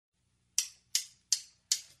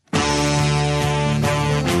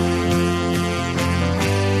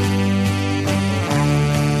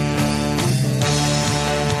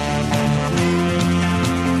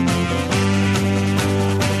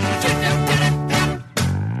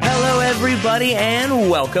everybody, and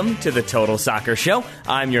welcome to the Total Soccer Show.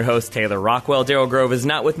 I'm your host, Taylor Rockwell. Daryl Grove is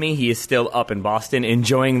not with me. He is still up in Boston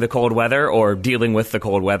enjoying the cold weather, or dealing with the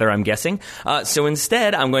cold weather, I'm guessing. So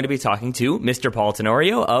instead, I'm going to be talking to Mr. Paul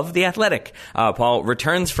Tenorio of The Athletic. Paul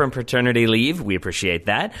returns from paternity leave. We appreciate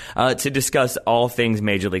that. To discuss all things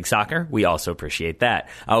Major League Soccer. We also appreciate that.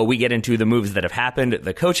 We get into the moves that have happened,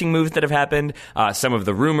 the coaching moves that have happened, some of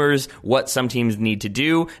the rumors, what some teams need to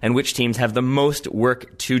do, and which teams have the most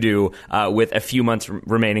work to do with a few months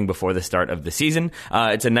remaining before the start of the season.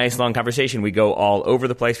 It's a nice long conversation. We go all over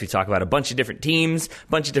the place. We talk about a bunch of different teams, a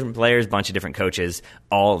bunch of different players, a bunch of different coaches,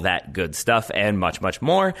 all that good stuff, and much, much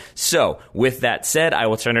more. So with that said, I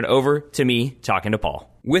will turn it over to me talking to Paul.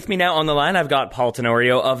 With me now on the line, I've got Paul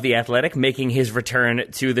Tenorio of The Athletic making his return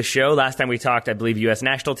to the show. Last time we talked, I believe, U.S.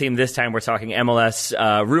 national team. This time we're talking MLS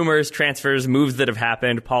rumors, transfers, moves that have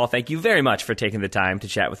happened. Paul, thank you very much for taking the time to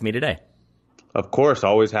chat with me today. Of course,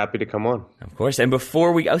 always happy to come on. Of course. And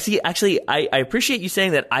before we I appreciate you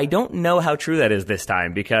saying that. I don't know how true that is this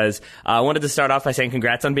time, because I wanted to start off by saying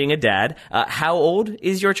congrats on being a dad. How old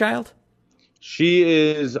is your child? She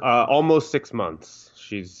is almost 6 months.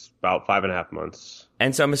 She's about 5.5 months.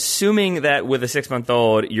 And so I'm assuming that with a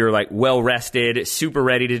 6-month-old, you're like well rested, super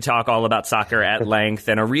ready to talk all about soccer at length,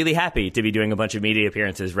 and are really happy to be doing a bunch of media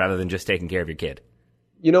appearances rather than just taking care of your kid.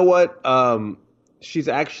 You know what? She's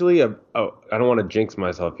actually I don't want to jinx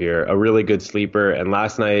myself here, a really good sleeper. And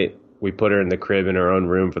last night we put her in the crib in her own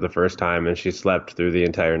room for the first time, and she slept through the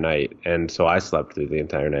entire night. And so I slept through the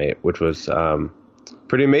entire night, which was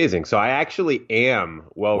pretty amazing. So I actually am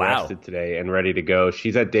well rested today and ready to go.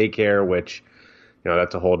 She's at daycare, which, you know,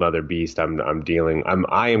 that's a whole other beast. I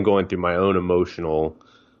am going through my own emotional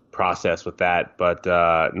process with that, but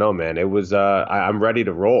no, man, it was I'm ready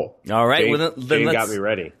to roll. All right, Jane got me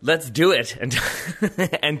ready. Let's do it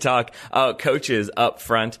and talk coaches up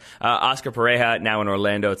front. Oscar Pareja now in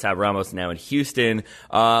Orlando, Tab Ramos now in Houston.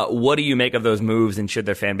 What do you make of those moves, and should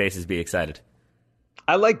their fan bases be excited?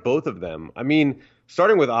 I like both of them. I mean,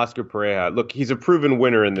 starting with Oscar Pareja, look, he's a proven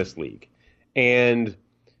winner in this league, and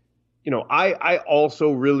you know, I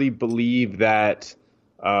also really believe that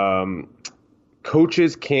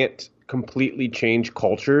coaches can't completely change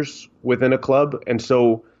cultures within a club. And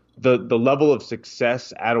so the level of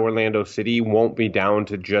success at Orlando City won't be down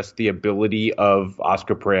to just the ability of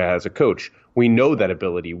Oscar Pareja as a coach. We know that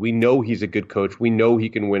ability. We know he's a good coach. We know he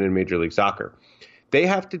can win in Major League Soccer. They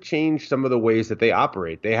have to change some of the ways that they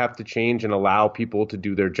operate. They have to change and allow people to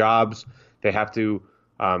do their jobs. They have to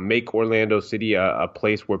make Orlando City a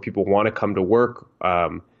place where people want to come to work,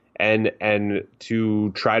 and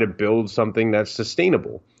to try to build something that's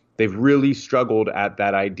sustainable. They've really struggled at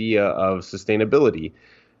that idea of sustainability.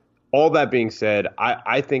 All that being said,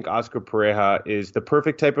 I think Oscar Pareja is the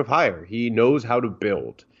perfect type of hire. He knows how to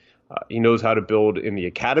build. He knows how to build in the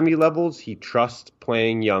academy levels. He trusts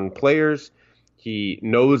playing young players. He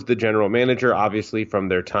knows the general manager, obviously, from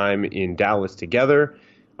their time in Dallas together.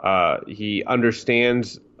 He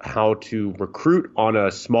understands how to recruit on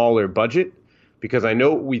a smaller budget, because I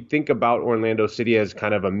know we think about Orlando City as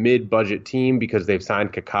kind of a mid-budget team because they've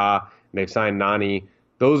signed Kaká and they've signed Nani.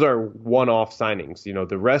 Those are one-off signings. You know,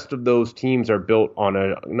 the rest of those teams are built on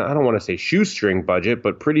I don't want to say shoestring budget,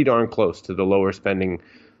 but pretty darn close to the lower spending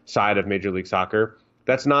side of Major League Soccer.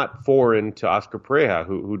 That's not foreign to Oscar Pareja,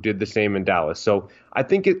 who did the same in Dallas. So I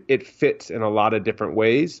think it fits in a lot of different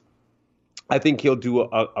ways. I think he'll do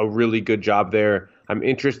a really good job there. I'm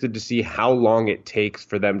interested to see how long it takes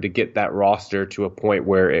for them to get that roster to a point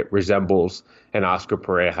where it resembles an Oscar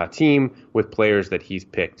Pareja team with players that he's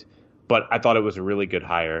picked. But I thought it was a really good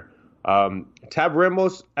hire. Tab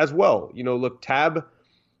Ramos as well. You know, look, Tab,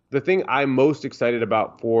 the thing I'm most excited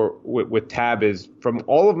about with Tab is, from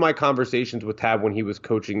all of my conversations with Tab when he was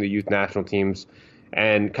coaching the youth national teams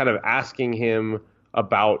and kind of asking him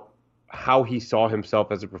about how he saw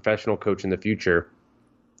himself as a professional coach in the future,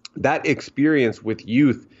 that experience with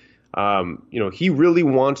youth, you know, he really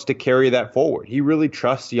wants to carry that forward. He really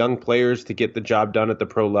trusts young players to get the job done at the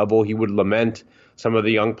pro level. He would lament some of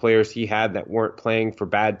the young players he had that weren't playing for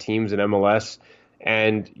bad teams in MLS,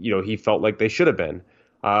 and, you know, he felt like they should have been.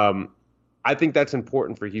 I think that's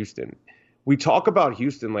important for Houston. We talk about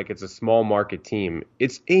Houston like it's a small market team.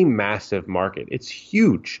 It's a massive market. It's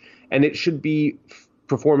huge, and it should be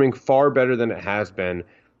performing far better than it has been,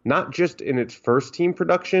 not just in its first team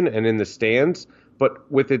production and in the stands,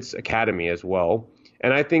 but with its academy as well.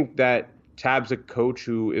 And I think that Tab's a coach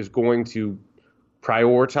who is going to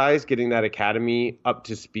prioritize getting that academy up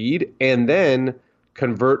to speed and then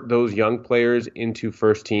convert those young players into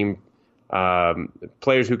first team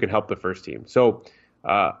players who can help the first team. So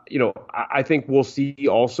I think we'll see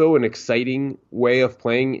also an exciting way of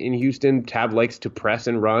playing in Houston. Tab likes to press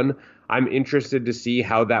and run. I'm interested to see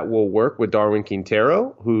how that will work with Darwin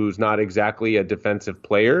Quintero, who's not exactly a defensive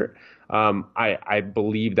player. I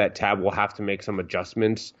believe that Tab will have to make some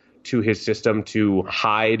adjustments to his system to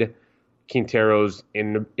hide Quintero's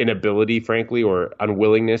inability, frankly, or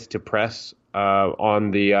unwillingness to press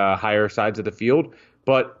on the higher sides of the field.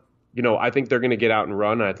 But, I think they're going to get out and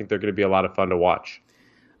run, and I think they're going to be a lot of fun to watch.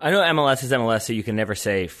 I know MLS is MLS, so you can never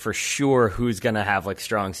say for sure who's going to have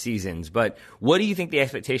strong seasons. But what do you think the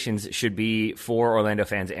expectations should be for Orlando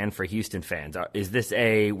fans and for Houston fans? Is this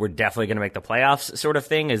a we're definitely going to make the playoffs sort of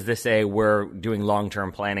thing? Is this a we're doing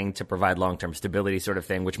long-term planning to provide long-term stability sort of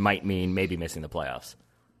thing, which might mean maybe missing the playoffs?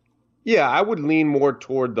 Yeah, I would lean more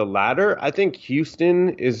toward the latter. I think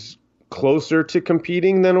Houston is closer to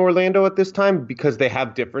competing than Orlando at this time because they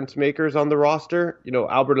have difference makers on the roster.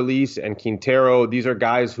 Albert Elise and Quintero, these are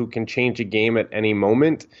guys who can change a game at any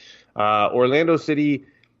moment. Orlando City,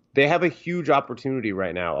 they have a huge opportunity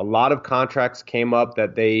right now. A lot of contracts came up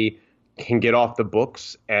that they can get off the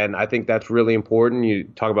books, and I think that's really important. You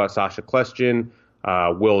talk about Sasha Kljestan,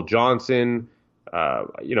 Will Johnson.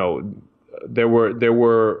 There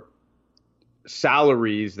were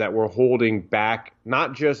salaries that were holding back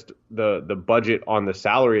not just the budget on the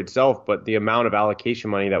salary itself, but the amount of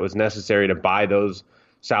allocation money that was necessary to buy those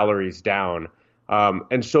salaries down.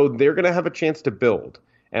 And so they're going to have a chance to build.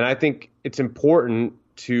 And I think it's important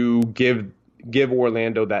to give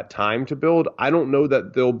Orlando that time to build. I don't know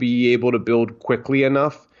that they'll be able to build quickly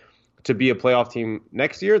enough to be a playoff team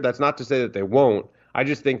next year. That's not to say that they won't. I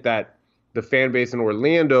just think that the fan base in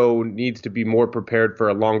Orlando needs to be more prepared for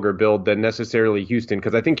a longer build than necessarily Houston,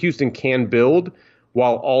 because I think Houston can build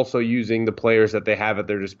while also using the players that they have at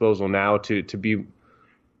their disposal now to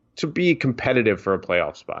be competitive for a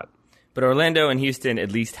playoff spot. But Orlando and Houston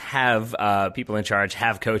at least have people in charge,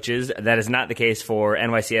 have coaches. That is not the case for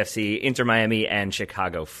NYCFC, Inter Miami, and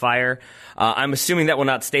Chicago Fire. I'm assuming that will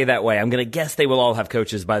not stay that way. I'm going to guess they will all have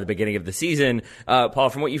coaches by the beginning of the season. Paul,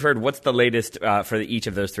 from what you've heard, what's the latest for each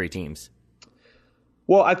of those three teams?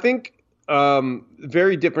 Well, I think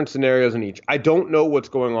very different scenarios in each. I don't know what's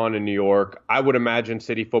going on in New York. I would imagine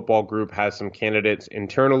City Football Group has some candidates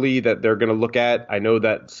internally that they're going to look at. I know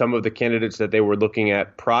that some of the candidates that they were looking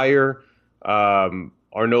at prior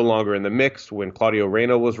are no longer in the mix when Claudio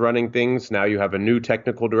Reyna was running things. Now you have a new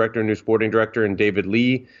technical director, new sporting director, and David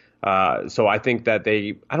Lee. So I think that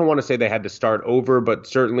I don't want to say they had to start over, but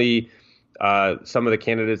certainly some of the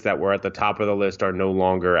candidates that were at the top of the list are no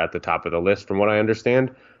longer at the top of the list, from what I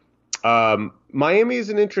understand. Miami is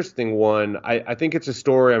an interesting one. I think it's a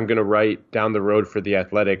story I'm going to write down the road for The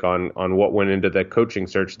Athletic on what went into the coaching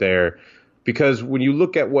search there. Because when you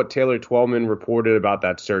look at what Taylor Twellman reported about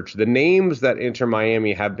that search, the names that Inter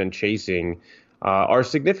Miami have been chasing are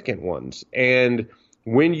significant ones. And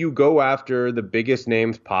when you go after the biggest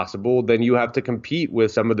names possible, then you have to compete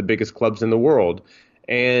with some of the biggest clubs in the world.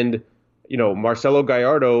 And Marcelo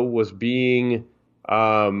Gallardo was being,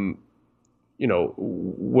 was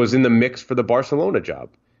in the mix for the Barcelona job.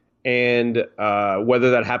 And whether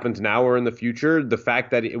that happens now or in the future, the fact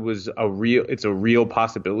that it's a real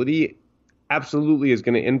possibility absolutely is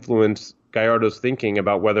going to influence Gallardo's thinking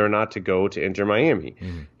about whether or not to go to Inter Miami.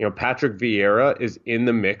 Mm-hmm. Patrick Vieira is in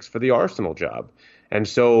the mix for the Arsenal job. And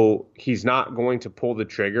so he's not going to pull the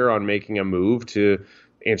trigger on making a move to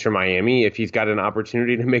Inter Miami if he's got an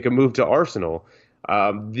opportunity to make a move to Arsenal.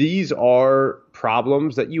 These are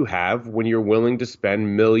problems that you have when you're willing to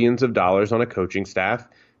spend millions of dollars on a coaching staff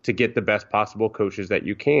to get the best possible coaches that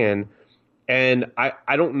you can. And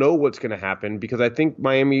I don't know what's going to happen because I think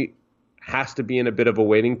Miami has to be in a bit of a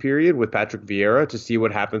waiting period with Patrick Vieira to see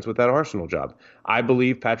what happens with that Arsenal job. I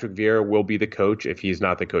believe Patrick Vieira will be the coach if he's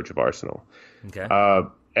not the coach of Arsenal. Okay.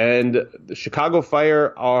 And the Chicago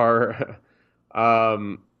Fire are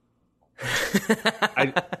I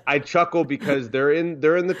chuckle because they're in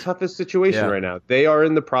the toughest situation right now. They are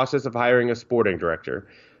in the process of hiring a sporting director.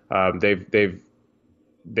 They've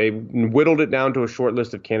whittled it down to a short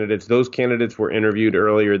list of candidates. Those candidates were interviewed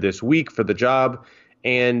earlier this week for the job,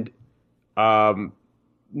 and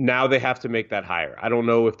now they have to make that hire. I don't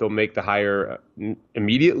know if they'll make the hire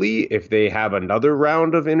immediately, if they have another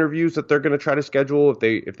round of interviews that they're going to try to schedule,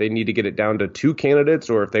 if they need to get it down to two candidates,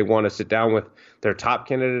 or if they want to sit down with their top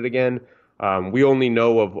candidate again. We only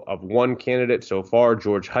know of one candidate so far,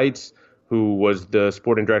 George Heitz, who was the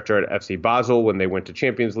sporting director at FC Basel when they went to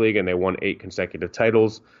Champions League and they won 8 consecutive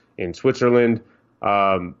titles in Switzerland.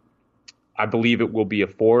 I believe it will be a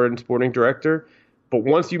foreign sporting director. But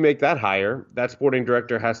once you make that hire, that sporting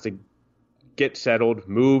director has to get settled,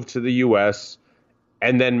 move to the U.S.,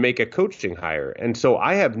 and then make a coaching hire. And so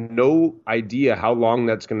I have no idea how long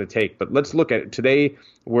that's going to take. But let's look at it. Today,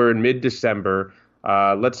 we're in mid-December.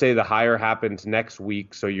 Let's say the hire happens next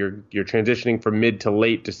week, so you're transitioning from mid to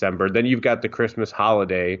late December. Then you've got the Christmas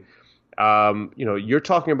holiday. You're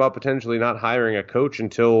talking about potentially not hiring a coach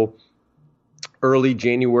until early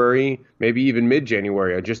January, maybe even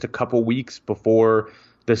mid-January, just a couple weeks before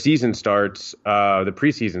the season starts, the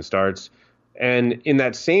preseason starts. And in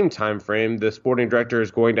that same time frame, the sporting director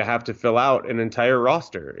is going to have to fill out an entire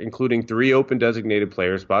roster, including 3 open designated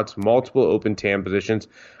player spots, multiple open TAM positions.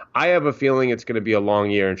 I have a feeling it's going to be a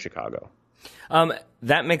long year in Chicago.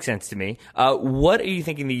 That makes sense to me. What are you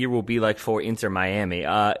thinking the year will be like for Inter Miami?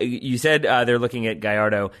 You said they're looking at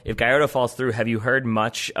Gallardo. If Gallardo falls through, have you heard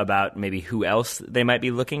much about maybe who else they might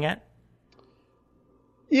be looking at?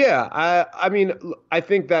 Yeah, I mean, I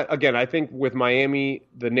think that, again, I think with Miami,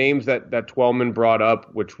 the names that Twellman brought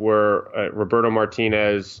up, which were Roberto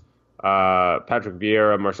Martinez, Patrick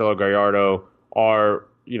Vieira, Marcelo Gallardo, are,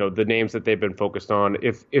 the names that they've been focused on.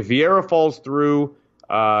 If Vieira falls through,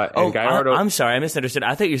 and Gallardo... I'm sorry, I misunderstood.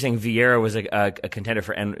 I thought you were saying Vieira was a contender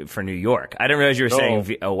for New York. I didn't realize you were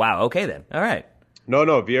saying... Oh, wow, okay then. All right. No,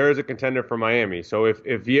 Vieira is a contender for Miami. So if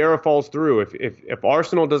Vieira falls through, if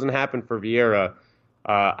Arsenal doesn't happen for Vieira...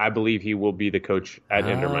 I believe he will be the coach at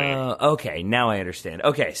Inter Miami. Okay, now I understand.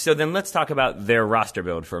 Okay, so then let's talk about their roster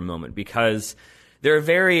build for a moment, because there are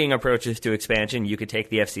varying approaches to expansion. You could take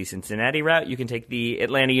the FC Cincinnati route. You can take the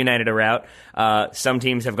Atlanta United route. Some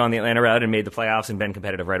teams have gone the Atlanta route and made the playoffs and been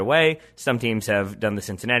competitive right away. Some teams have done the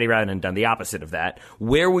Cincinnati route and done the opposite of that.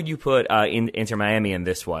 Where would you put Inter Miami in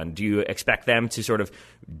this one? Do you expect them to sort of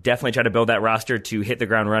definitely try to build that roster to hit the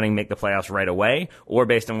ground running, make the playoffs right away? Or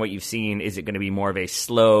based on what you've seen, is it going to be more of a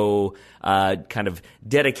slow, kind of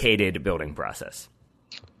dedicated building process?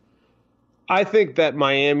 I think that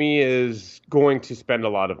Miami is going to spend a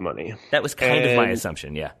lot of money. That was kind of my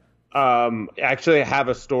assumption, yeah. Actually, I have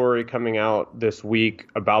a story coming out this week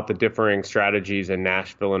about the differing strategies in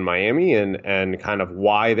Nashville and Miami, and kind of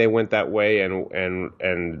why they went that way,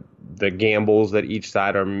 and the gambles that each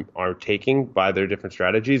side are taking by their different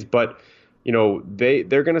strategies. But they're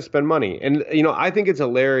going to spend money, and I think it's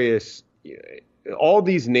hilarious. All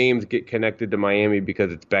these names get connected to Miami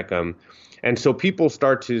because it's Beckham, and so people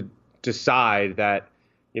start to decide that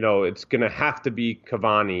it's going to have to be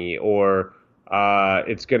Cavani, or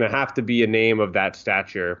it's going to have to be a name of that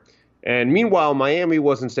stature. And meanwhile, Miami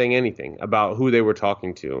wasn't saying anything about who they were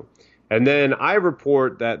talking to. And then I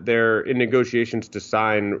report that they're in negotiations to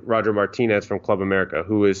sign Roger Martinez from Club America,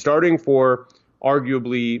 who is starting for for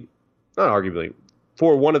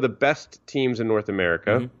one of the best teams in North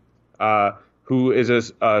America, who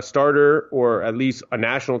is a starter or at least a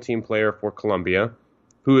national team player for Colombia,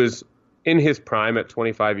 who is in his prime at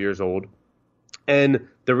 25 years old. And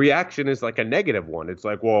the reaction is like a negative one. It's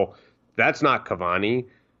like, well, that's not Cavani.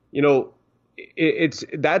 That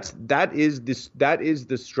is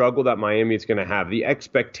the struggle that Miami is going to have. The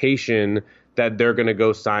expectation that they're going to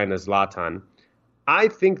go sign a Zlatan. I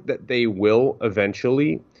think that they will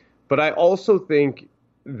eventually, but I also think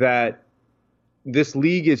that this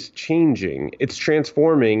league is changing. It's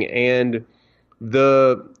transforming, and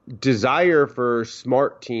the desire for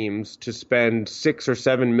smart teams to spend $6 or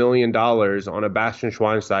 $7 million on a Bastian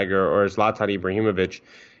Schweinsteiger or a Zlatan Ibrahimovic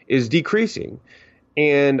is decreasing.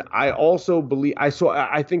 And I also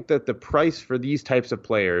I think that the price for these types of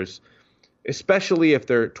players, especially if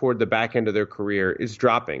they're toward the back end of their career, is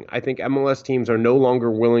dropping. I think MLS teams are no longer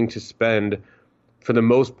willing to spend, for the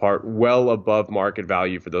most part, well above market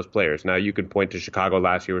value for those players. Now, you could point to Chicago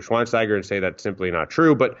last year with Schweinsteiger and say that's simply not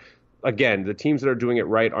true, but again, the teams that are doing it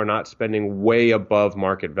right are not spending way above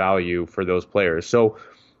market value for those players. So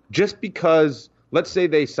just because, let's say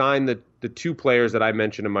they sign the 2 players that I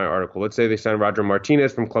mentioned in my article. Let's say they sign Roger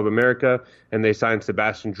Martinez from Club America, and they sign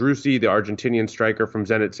Sebastian Drusi, the Argentinian striker from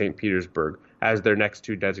Zenit St. Petersburg, as their next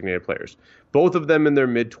 2 designated players. Both of them in their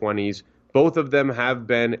mid-20s. Both of them have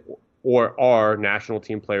been or are national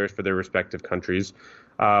team players for their respective countries.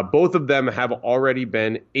 Both of them have already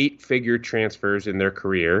been 8-figure transfers in their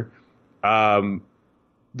career.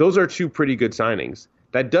 Those are 2 pretty good signings.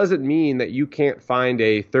 That doesn't mean that you can't find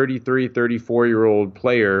a 33, 34-year-old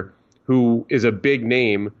player who is a big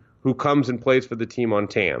name who comes and plays for the team on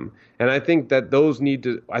TAM. And I think that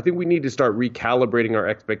we need to start recalibrating our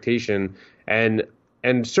expectation, and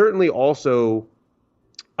certainly also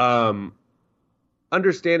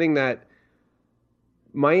understanding that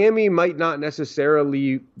Miami might not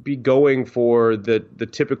necessarily be going for the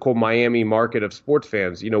typical Miami market of sports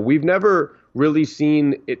fans. We've never really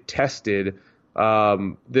seen it tested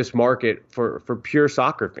this market for pure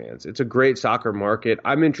soccer fans. It's a great soccer market.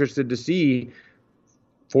 I'm interested to see,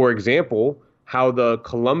 for example, how the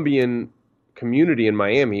Colombian community in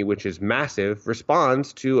Miami, which is massive,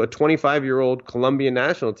 responds to a 25-year-old Colombian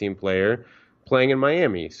national team player playing in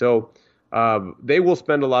Miami. So they will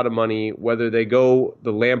spend a lot of money. Whether they go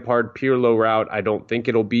the Lampard Pirlo route, I don't think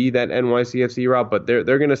it'll be that NYCFC route, but they're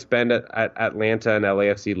going to spend at Atlanta and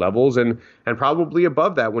LAFC levels and probably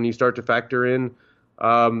above that when you start to factor in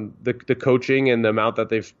the coaching and the amount that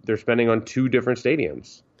they're spending on two different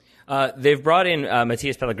stadiums. They've brought in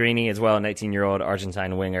Matias Pellegrini as well, a 19-year-old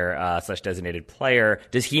Argentine winger / designated player.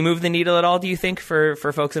 Does he move the needle at all, do you think, for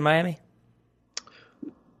folks in Miami?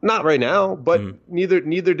 Not right now, but neither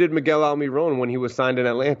did Miguel Almiron when he was signed in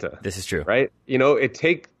Atlanta. This is true, right?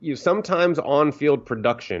 Sometimes on-field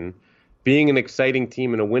production, being an exciting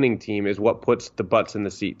team and a winning team, is what puts the butts in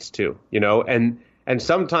the seats too. And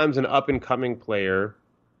sometimes an up-and-coming player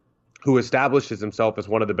who establishes himself as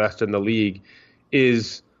one of the best in the league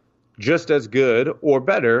is just as good or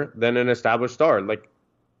better than an established star. Like,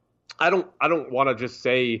 I don't want to just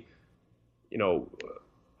say,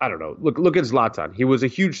 I don't know. Look at Zlatan. He was a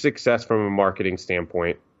huge success from a marketing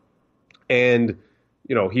standpoint, and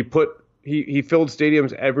he filled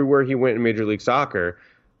stadiums everywhere he went in Major League Soccer.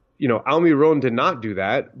 Almiron did not do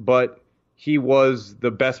that, but he was the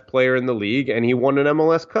best player in the league, and he won an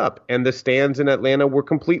MLS Cup, and the stands in Atlanta were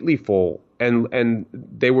completely full, and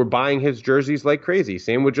they were buying his jerseys like crazy.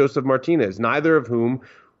 Same with Joseph Martinez, neither of whom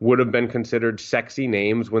would have been considered sexy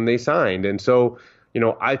names when they signed. And so,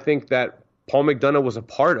 I think that Paul McDonough was a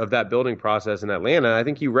part of that building process in Atlanta. I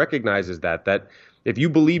think he recognizes that if you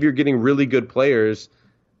believe you're getting really good players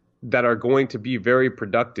that are going to be very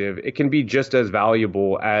productive, it can be just as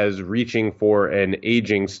valuable as reaching for an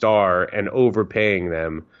aging star and overpaying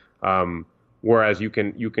them. Whereas you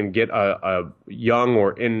can get a young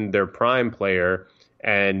or in their prime player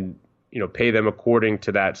and pay them according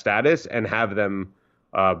to that status and have them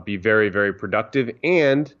be very, very productive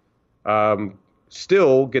and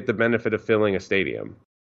still get the benefit of filling a stadium.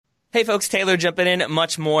 Hey folks, Taylor jumping in.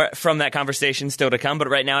 Much more from that conversation still to come, but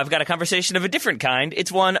right now I've got a conversation of a different kind.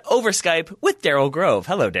 It's one over Skype with Daryl Grove.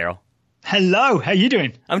 Hello, Daryl. Hello, how you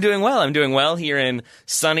doing? I'm doing well here in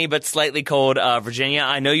sunny but slightly cold Virginia.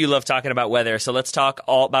 I know you love talking about weather, so let's talk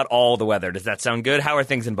about all the weather. Does that sound good? How are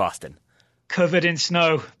things in Boston? Covered in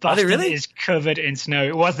snow. Boston really? Is covered in snow.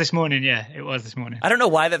 It was this morning, yeah. It was this morning. I don't know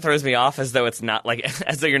why that throws me off, as though it's not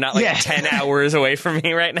as though you're not 10 hours away from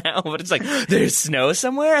me right now. But it's like, there's snow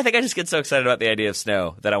somewhere? I think I just get so excited about the idea of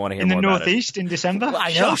snow that I want to hear more about it. In the Northeast in December? Well,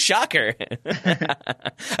 I know, shocker.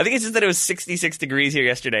 I think it's just that it was 66 degrees here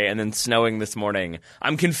yesterday and then snowing this morning.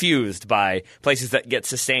 I'm confused by places that get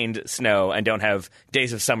sustained snow and don't have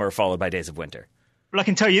days of summer followed by days of winter. Well, I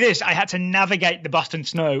can tell you this. I had to navigate the Boston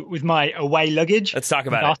snow with my away luggage. Let's talk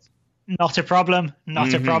about it. Not a problem.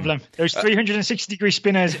 Not a problem. Those 360-degree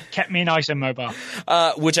spinners kept me nice and mobile.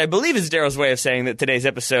 Which I believe is Daryl's way of saying that today's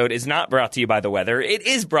episode is not brought to you by the weather. It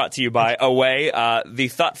is brought to you by Away, the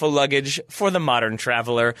thoughtful luggage for the modern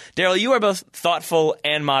traveler. Daryl, you are both thoughtful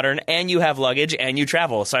and modern, and you have luggage, and you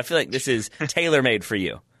travel. So I feel like this is tailor-made for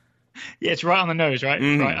you. Yeah, it's right on the nose, right?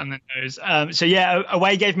 Right on the nose.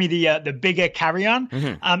 Away gave me the bigger carry-on,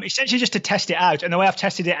 essentially just to test it out. And the way I've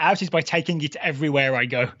tested it out is by taking it everywhere I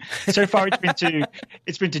go. So far,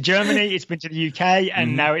 it's been to Germany, it's been to the UK,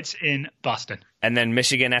 and now it's in Boston. And then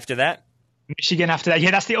Michigan after that? Michigan after that.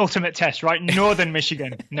 Yeah, that's the ultimate test, right? Northern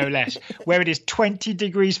Michigan, no less, where it is 20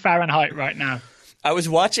 degrees Fahrenheit right now. I was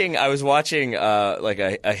watching like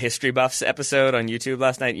a History Buffs episode on YouTube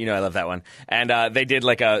last night. I love that one. And they did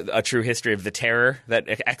like a true history of the Terror, that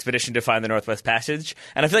expedition to find the Northwest Passage.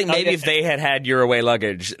 And I feel like maybe if they had your away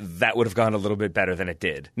luggage, that would have gone a little bit better than it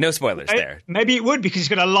did. No spoilers there. Maybe it would, because it's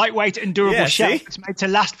got a lightweight and durable shell. It's made to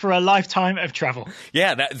last for a lifetime of travel.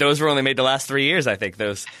 Yeah, those were only made to last 3 years, I think,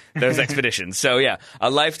 those expeditions. So yeah,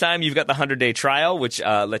 a lifetime. You've got the 100-day trial, which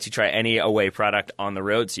lets you try any away product on the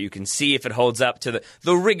road, so you can see if it holds up to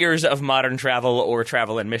the rigors of modern travel or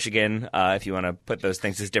travel in Michigan, if you want to put those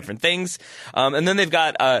things as different things. And then they've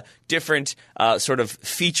got different sort of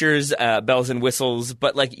features, bells and whistles,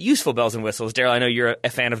 but like useful bells and whistles. Daryl, I know you're a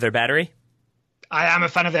fan of their battery. I am a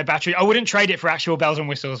fan of their battery. I wouldn't trade it for actual bells and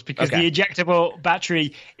whistles, because the ejectable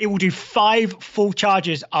battery, it will do 5 full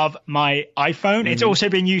charges of my iPhone. It's also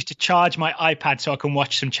been used to charge my iPad so I can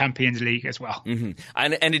watch some Champions League as well.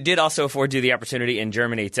 And it did also afford you the opportunity in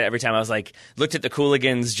Germany to, every time I was looked at the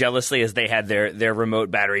Cooligans jealously as they had their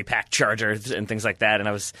remote battery pack chargers and things like that. And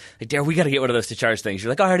I was like, Darryl, we got to get one of those to charge things.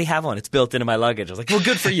 You're like, I already have one. It's built into my luggage. I was like, well,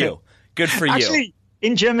 good for you. Good for you.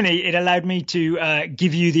 in Germany, it allowed me to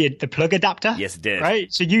give you the plug adapter. Yes, it did.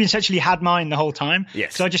 Right, so you essentially had mine the whole time.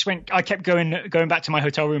 Yes. So I kept going back to my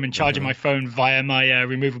hotel room and charging my phone via my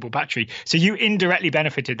removable battery. So you indirectly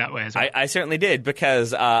benefited that way as well. I certainly did,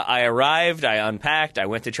 because I arrived, I unpacked, I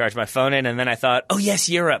went to charge my phone in, and then I thought, oh yes,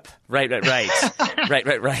 Europe. Right. right.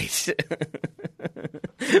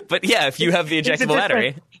 But yeah, if you have the ejectable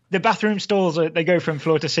battery. The bathroom stalls, they go from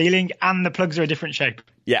floor to ceiling, and the plugs are a different shape.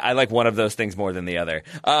 Yeah, I like one of those things more than the other.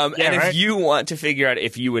 And if you want to figure out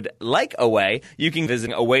if you would like Away, you can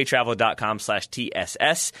visit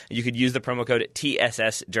awaytravel.com/TSS. You could use the promo code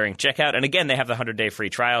TSS during checkout. And again, they have the 100-day free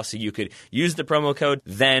trial, so you could use the promo code.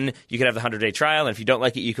 Then you could have the 100-day trial. And if you don't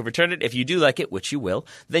like it, you can return it. If you do like it, which you will,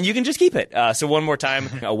 then you can just keep it. So one more time,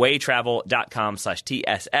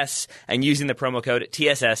 awaytravel.com/TSS, and using the promo code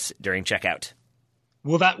TSS during checkout.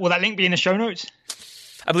 Will that link be in the show notes?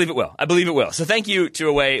 I believe it will. So thank you to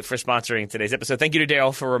Away for sponsoring today's episode. Thank you to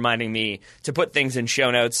Daryl for reminding me to put things in show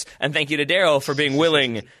notes. And thank you to Daryl for being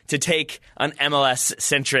willing to take an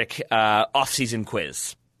MLS-centric off-season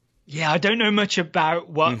quiz. Yeah, I don't know much about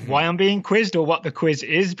why I'm being quizzed or what the quiz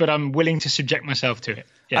is, but I'm willing to subject myself to it.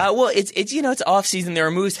 Yeah. Well, it's off season. There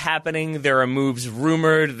are moves happening. There are moves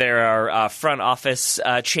rumored. There are front office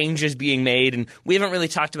changes being made, and we haven't really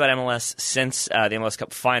talked about MLS since the MLS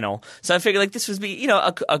Cup final. So I figured this would be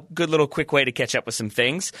a good little quick way to catch up with some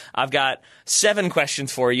things. I've got 7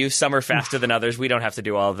 questions for you. Some are faster than others. We don't have to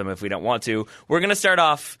do all of them if we don't want to. We're going to start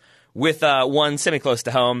off with one semi-close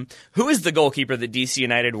to home. Who is the goalkeeper that DC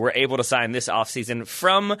United were able to sign this offseason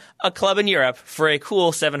from a club in Europe for a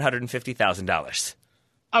cool $750,000?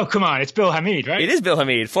 Oh, come on. It's Bill Hamid, right? It is Bill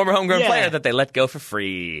Hamid, former homegrown player that they let go for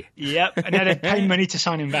free. Yep, and now they pay money to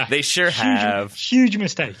sign him back. They sure have. Huge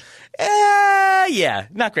mistake. Yeah,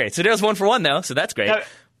 not great. So there's 1 for 1, though, so that's great.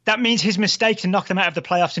 That means his mistake to knock them out of the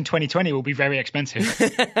playoffs in 2020 will be very expensive.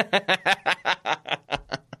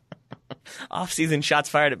 Off-season shots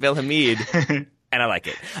fired at Bill Hamid. And I like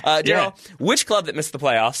it. Daryl, which club that missed the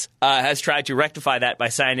playoffs has tried to rectify that by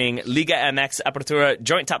signing Liga MX Apertura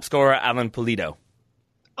joint top scorer Alan Pulido?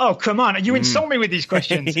 Oh, come on. You insult me with these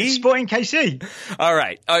questions. It's Sporting KC. All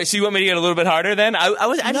right. So you want me to get a little bit harder then?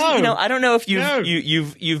 I don't know if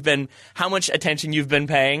you've been, how much attention you've been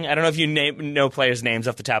paying. I don't know if you know players' names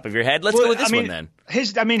off the top of your head. Let's go with this one then.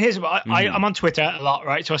 I'm on Twitter a lot,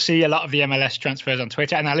 right? So I see a lot of the MLS transfers on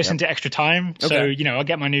Twitter, and I listen to Extra Time. So, I'll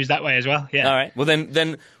get my news that way as well. Yeah. All right. Well,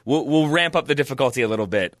 then we'll ramp up the difficulty a little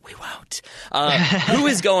bit. We won't. Who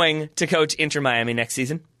is going to coach Inter Miami next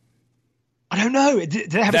season? I don't know.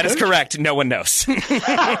 That is correct. No one knows.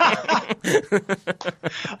 I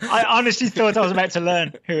honestly thought I was about to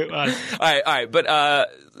learn who it was. All right. But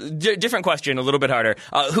different question, a little bit harder.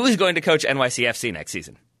 Who is going to coach NYCFC next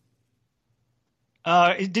season?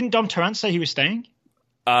 Didn't Dom Tarrant say he was staying?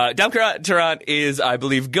 Dom Tarrant is, I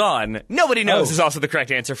believe, gone. Nobody knows is also the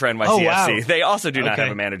correct answer for NYCFC. Oh, wow. They also do not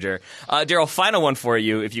have a manager. Daryl, final one for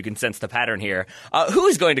you, if you can sense the pattern here. Who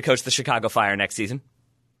is going to coach the Chicago Fire next season?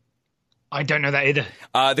 I don't know that either.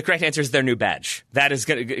 The correct answer is their new badge. That is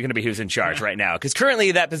going to be who's in charge right now, because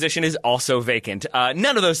currently that position is also vacant.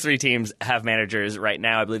 None of those 3 teams have managers right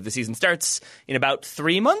now. I believe the season starts in about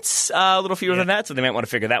 3 months, a little fewer than that, so they might want to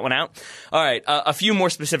figure that one out. All right, a few more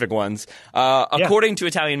specific ones. According to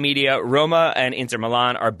Italian media, Roma and Inter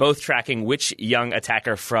Milan are both tracking which young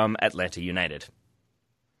attacker from Atlanta United?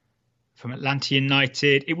 From Atlanta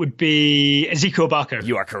United, it would be Ezequiel Barco.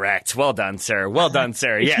 You are correct. Well done, sir.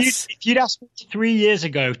 Yes. If you'd asked me 3 years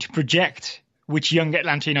ago to project which young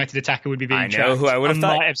Atlanta United attacker would be being tracked, I know who I would have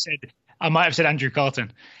thought. I might have said Andrew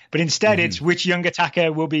Carlton. But instead, it's which young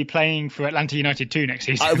attacker will be playing for Atlanta United 2 next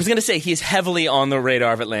season. I was going to say he's heavily on the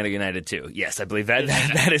radar of Atlanta United 2. Yes, I believe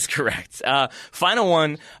that is correct. Final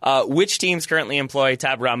one. Which teams currently employ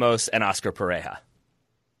Tab Ramos and Oscar Pareja?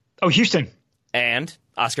 Oh, Houston. And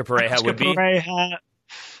Oscar Pareja would be? Pareja,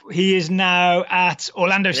 he is now at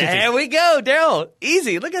Orlando City. There we go, Daryl.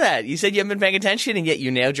 Easy. Look at that. You said you haven't been paying attention, and yet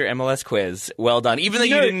you nailed your MLS quiz. Well done. Even though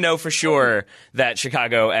you didn't know for sure that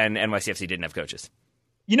Chicago and NYCFC didn't have coaches.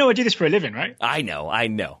 You know I do this for a living, right? I know.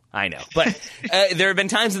 But there have been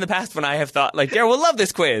times in the past when I have thought, Daryl will love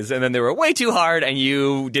this quiz, and then they were way too hard, and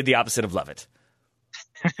you did the opposite of love it.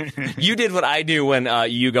 You did what I do when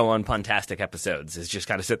you go on Puntastic episodes, is just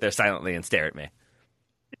kind of sit there silently and stare at me.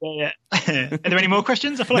 Yeah. Are there any more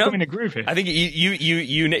questions? I feel like I'm in a groove here. I think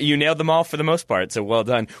you nailed them all for the most part, so well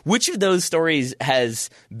done. Which of those stories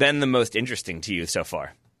has been the most interesting to you so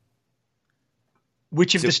far?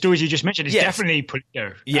 Which of the stories you just mentioned is definitely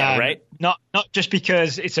Pulido. Yeah, right? Not just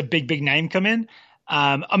because it's a big name come in.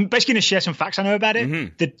 I'm basically going to share some facts I know about it.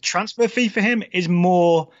 Mm-hmm. The transfer fee for him is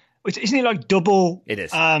more Isn't it like double? It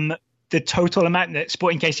is. The total amount that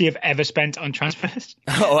Sporting KC have ever spent on transfers.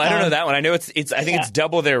 Oh, I don't know that one. I know it's. I think it's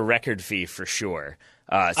double their record fee for sure.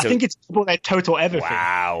 I think it's double their total ever fee.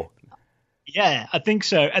 Wow. Yeah, I think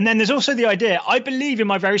so. And then there's also the idea, I believe in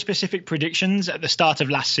my very specific predictions at the start of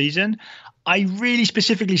last season, I really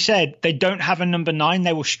specifically said they don't have a number 9.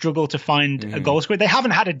 They will struggle to find a goal scorer. They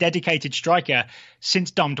haven't had a dedicated striker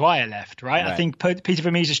since Dom Dwyer left, right? I think Peter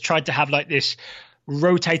Vermees has tried to have like this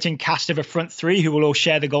rotating cast of a front 3 who will all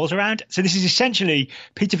share the goals around. So this is essentially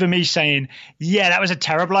Peter Vermees saying, yeah, that was a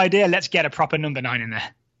terrible idea. Let's get a proper number 9 in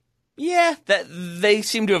there. Yeah, that they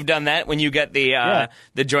seem to have done that when you get the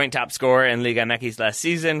joint top scorer in Liga MX last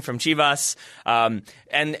season from Chivas.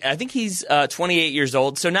 And I think he's 28 years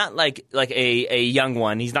old, so not like a young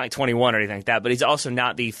one. He's not 21 or anything like that, but he's also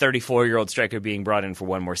not the 34-year-old striker being brought in for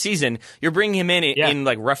one more season. You're bringing him in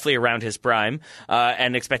like roughly around his prime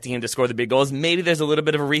and expecting him to score the big goals. Maybe there's a little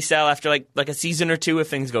bit of a resale after like a season or two if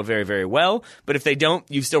things go very, very well. But if they don't,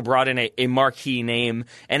 you've still brought in a marquee name.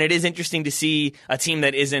 And it is interesting to see a team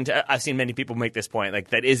that isn't – I've seen many people make this point,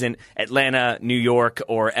 like that isn't Atlanta, New York,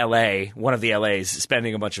 or L.A., one of the L.A.s,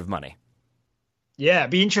 spending a bunch of money. Yeah,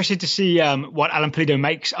 be interested to see what Alan Pulido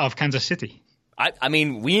makes of Kansas City. I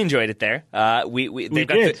mean, we enjoyed it there. We've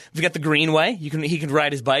got the Greenway. He can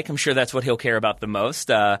ride his bike. I'm sure that's what he'll care about the most.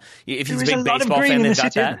 If he's a big baseball fan, they've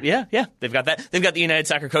got that. Yeah, they've got that. They've got the United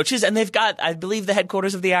Soccer Coaches, and they've got, I believe, the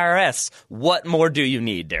headquarters of the IRS. What more do you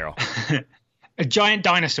need, Daryl? A giant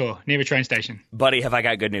dinosaur near a train station. Buddy, have I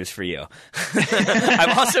got good news for you.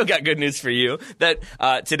 I've also got good news for you that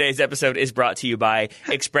today's episode is brought to you by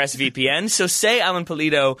ExpressVPN. So say Alan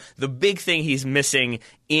Pulido, the big thing he's missing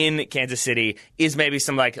in Kansas City is maybe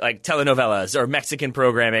some like telenovelas or Mexican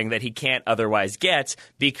programming that he can't otherwise get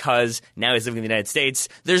because now he's living in the United States.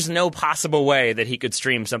 There's no possible way that he could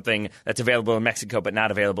stream something that's available in Mexico but not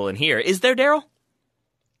available in here. Is there, Daryl?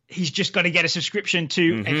 He's just got to get a subscription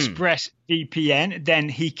to ExpressVPN. Then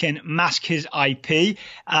he can mask his IP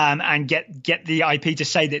and get the IP to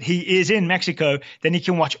say that he is in Mexico. Then he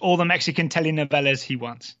can watch all the Mexican telenovelas he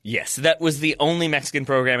wants. Yes, that was the only Mexican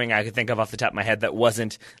programming I could think of off the top of my head that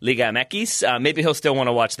wasn't Liga MX. Maybe he'll still want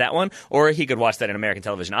to watch that one, or he could watch that in American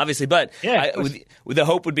television, obviously. But the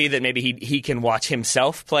hope would be that maybe he can watch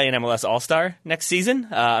himself play in MLS All-Star next season.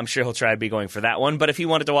 I'm sure he'll try to be going for that one. But if he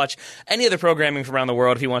wanted to watch any other programming from around the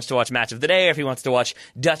world, if he wants to watch Match of the Day, or if he wants to watch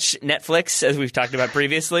Dutch Netflix, as we've talked about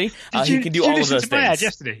previously, he can do all of those things.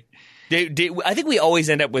 Yesterday? I think we always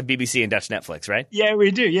end up with BBC and Dutch Netflix, right? Yeah, we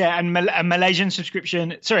do. Yeah, and a Malaysian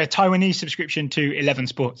subscription, a Taiwanese subscription to 11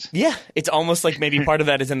 Sports. Yeah, it's almost like maybe part of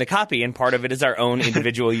that is in the copy and part of it is our own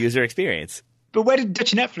individual user experience. But where did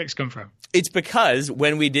Dutch Netflix come from? It's because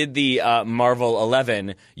when we did the Marvel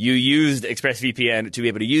 11, you used ExpressVPN to be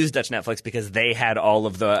able to use Dutch Netflix because they had all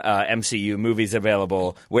of the MCU movies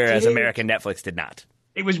available, whereas American Netflix did not.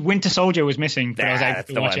 It was Winter Soldier was missing, but I was able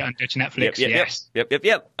to watch it on Dutch Netflix.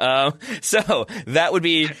 Yep. So that would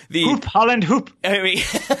be the... Hoop, Holland, hoop. I mean...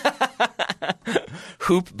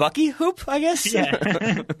 Hoop, Bucky, hoop, I guess? Yeah.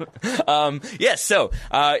 Yes, so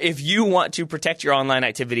if you want to protect your online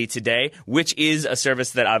activity today, which is a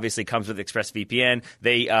service that obviously comes with ExpressVPN,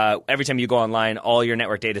 they every time you go online, all your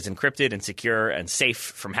network data is encrypted and secure and safe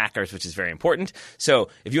from hackers, which is very important. So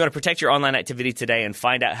if you want to protect your online activity today and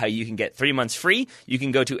find out how you can get 3 months free, you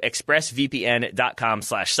can go to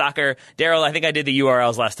expressvpn.com/soccer. Daryl, I think I did the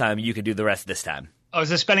URLs last time. You can do the rest this time. Oh, it's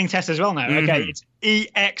a spelling test as well now. Okay, it's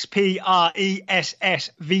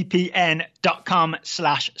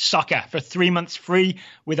expressvpn.com/soccer for 3 months free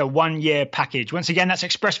with a 1-year package. Once again, that's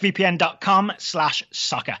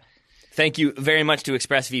expressvpn.com/soccer. Thank you very much to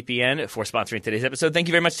ExpressVPN for sponsoring today's episode. Thank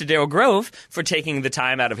you very much to Daryl Grove for taking the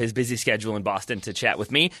time out of his busy schedule in Boston to chat with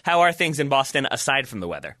me. How are things in Boston aside from the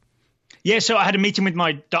weather? Yeah, so I had a meeting with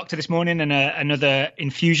my doctor this morning and another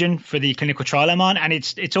infusion for the clinical trial I'm on, and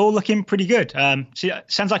it's all looking pretty good. So it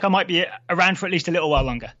sounds like I might be around for at least a little while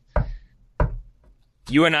longer.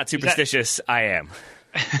 You are not superstitious. I am.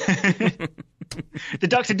 The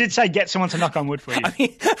doctor did say get someone to knock on wood for you. I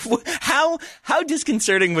mean, how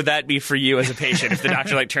disconcerting would that be for you as a patient if the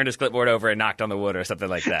doctor turned his clipboard over and knocked on the wood or something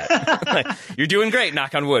like that? You're doing great,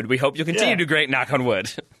 knock on wood. We hope you'll continue to do great, knock on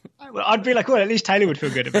wood. Well, I'd be like, well, at least Taylor would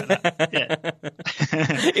feel good about that. Yeah.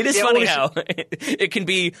 It is funny how it can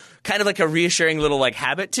be kind of like a reassuring little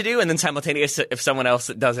habit to do, and then simultaneously, if someone else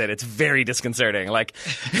does it, it's very disconcerting. Like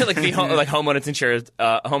the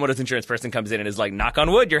homeowners insurance person comes in and is like, knock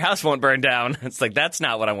on wood, your house won't burn down. It's like, that's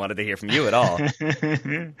not what I wanted to hear from you at all.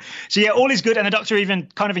 So yeah, all is good, and the doctor even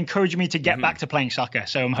kind of encouraged me to get back to playing soccer.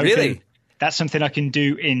 So I'm hoping. Really? that's something I can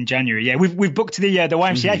do in January. Yeah, we've booked the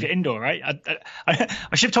YMCA for indoor, right? I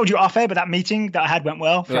should have told you off air, but that meeting that I had went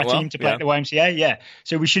well for our team to play at the YMCA. Yeah,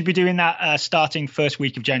 so we should be doing that starting first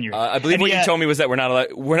week of January. I believe what you told me was that we're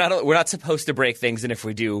not supposed to break things, and if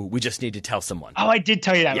we do, we just need to tell someone. Oh, I did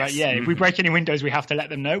tell you that, right? Yeah, if we break any windows, we have to let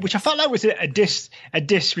them know, which I felt like was a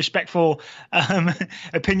disrespectful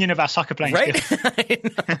opinion of our soccer playing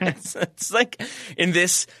skills. It's like in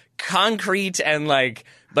this concrete and like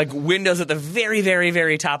windows at the very, very,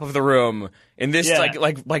 very top of the room in this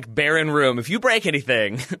like barren room. If you break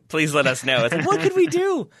anything, please let us know. It's like, what could we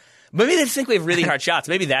do? Maybe they just think we have really hard shots.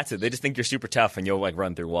 Maybe that's it. They just think you're super tough and you'll like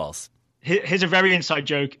run through walls. Here's a very inside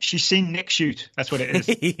joke. She's seen Nick shoot. That's what it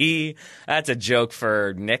is. That's a joke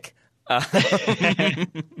for Nick. But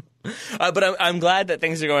I'm glad that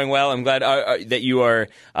things are going well. I'm glad that you are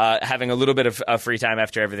having a little bit of free time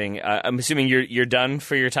after everything. I'm assuming you're done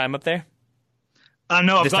for your time up there?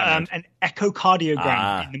 No, I've got an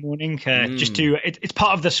echocardiogram in the morning. It's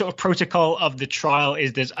part of the sort of protocol of the trial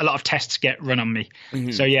is there's a lot of tests get run on me.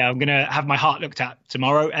 Mm-hmm. So yeah, I'm going to have my heart looked at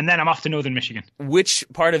tomorrow, and then I'm off to Northern Michigan. Which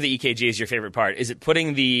part of the EKG is your favorite part? Is it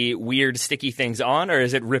putting the weird sticky things on, or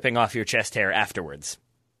is it ripping off your chest hair afterwards?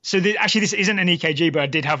 So actually, this isn't an EKG, but I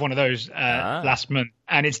did have one of those last month,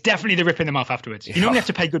 and it's definitely the ripping them off afterwards. You normally have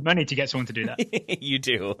to pay good money to get someone to do that. You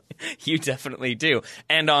do. You definitely do.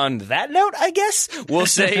 And on that note, I guess, we'll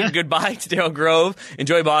say goodbye to Daryl Grove.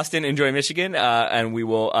 Enjoy Boston, enjoy Michigan, and we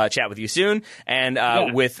will chat with you soon.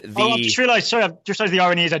 And with the... Oh, I just realized the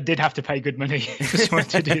irony is I did have to pay good money for someone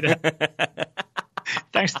to do that.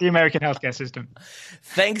 Thanks to the American healthcare system.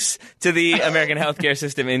 Thanks to the American healthcare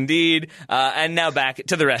system, indeed. And now back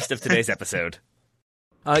to the rest of today's episode.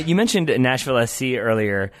 You mentioned Nashville SC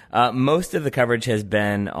earlier. Most of the coverage has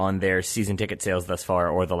been on their season ticket sales thus far,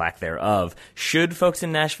 or the lack thereof. Should folks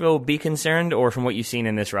in Nashville be concerned, or from what you've seen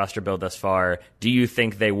in this roster build thus far, do you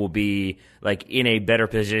think they will be like in a better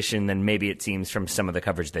position than maybe it seems from some of the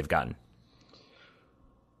coverage they've gotten?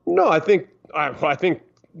 No, I think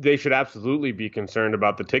they should absolutely be concerned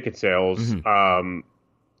about the ticket sales. Mm-hmm.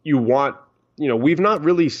 We've not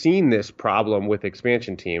really seen this problem with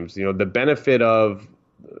expansion teams. The benefit of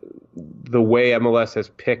the way MLS has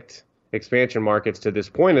picked expansion markets to this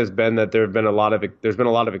point has been that there's been a lot of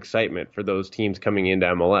excitement for those teams coming into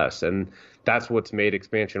MLS, and that's what's made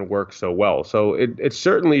expansion work so well. So it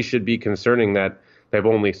certainly should be concerning that they've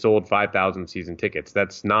only sold 5,000 season tickets.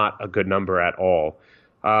 That's not a good number at all.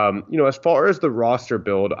 As far as the roster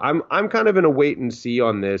build, I'm kind of in a wait and see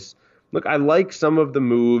on this. Look, I like some of the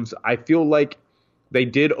moves. I feel like they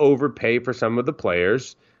did overpay for some of the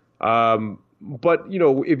players. But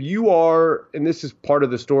if you are, and this is part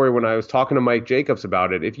of the story when I was talking to Mike Jacobs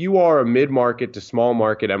about it, if you are a mid-market to small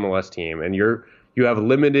market MLS team and you have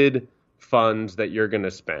limited funds that you're going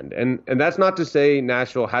to spend, and that's not to say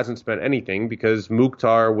Nashville hasn't spent anything, because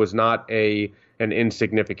Mukhtar was not an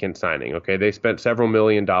insignificant signing. Okay, they spent several $1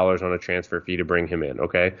 million on a transfer fee to bring him in.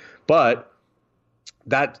 Okay, but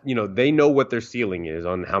that they know what their ceiling is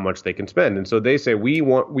on how much they can spend, and so they say we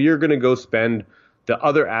are going to go spend the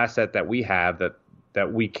other asset that we have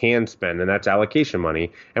that we can spend, and that's allocation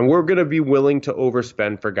money, and we're going to be willing to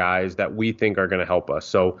overspend for guys that we think are going to help us.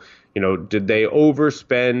 So did they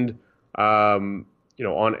overspend? On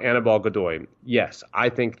Anibal Godoy? Yes, I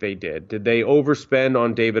think they did. Did they overspend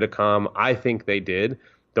on David Accam? I think they did.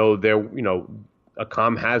 Though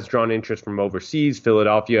Accam has drawn interest from overseas.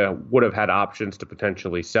 Philadelphia would have had options to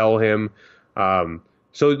potentially sell him.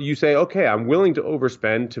 So you say, okay, I'm willing to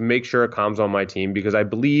overspend to make sure Accam's on my team, because I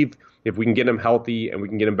believe if we can get him healthy and we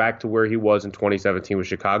can get him back to where he was in 2017 with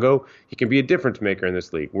Chicago, he can be a difference maker in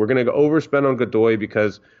this league. We're going to overspend on Godoy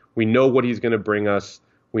because we know what he's going to bring us.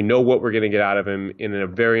 We know what we're going to get out of him in a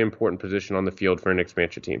very important position on the field for an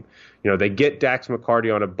expansion team. They get Dax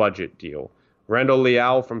McCarty on a budget deal. Randall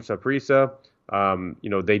Leal from Saprissa,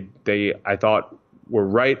 they I thought were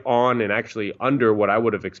right on and actually under what I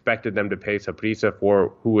would have expected them to pay Saprissa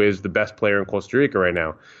for, who is the best player in Costa Rica right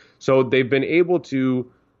now. So they've been able to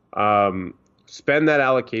spend that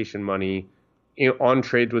allocation money on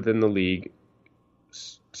trades within the league,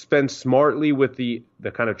 spend smartly with the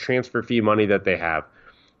kind of transfer fee money that they have.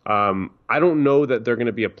 I don't know that they're going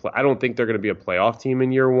to be I don't think they're going to be a playoff team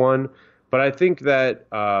in year one, but I think that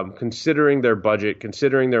considering their budget,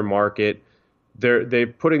 considering their market, they're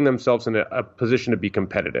putting themselves in a position to be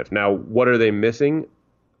competitive. Now, what are they missing?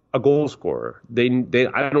 a goal scorer.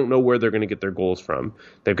 I don't know where they're going to get their goals from.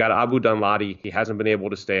 They've got Abu Danladi. He hasn't been able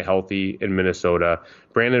to stay healthy in Minnesota.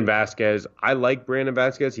 Brandon Vasquez. I like Brandon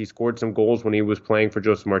Vasquez. He scored some goals when he was playing for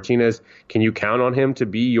Josef Martinez. Can you count on him to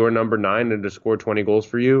be your number 9 and to score 20 goals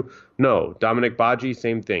for you? No. Dominic Baji,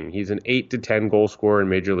 same thing. He's an 8 to 10 goal scorer in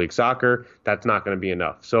Major League Soccer. That's not going to be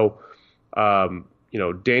enough. So,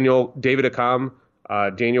 David Accam,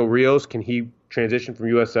 Daniel Rios, can he transition from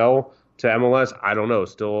USL to MLS? I don't know.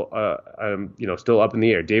 Still up in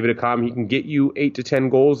the air. David Accam, he can get you 8 to 10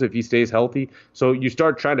 goals if he stays healthy. So you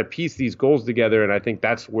start trying to piece these goals together, and I think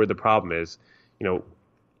that's where the problem is.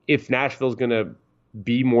 If Nashville's going to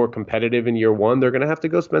be more competitive in year one, they're going to have to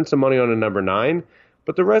go spend some money on a number 9.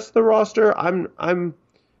 But the rest of the roster, I'm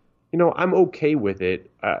okay with it.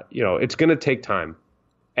 It's going to take time.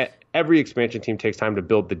 Every expansion team takes time to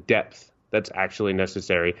build the depth that's actually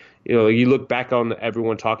necessary. You look back on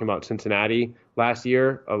everyone talking about Cincinnati last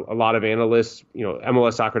year, a lot of analysts,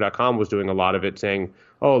 MLSsoccer.com was doing a lot of it saying,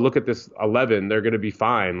 oh, look at this 11, they're going to be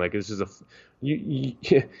fine. Like this is you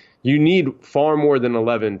need far more than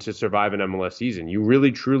 11 to survive an MLS season. You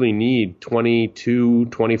really truly need 22,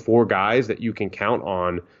 24 guys that you can count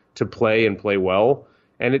on to play and play well.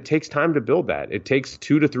 And it takes time to build that. It takes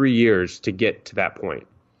 2 to 3 years to get to that point.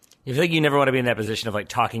 You feel like you never want to be in that position of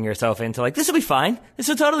talking yourself into this will be fine. This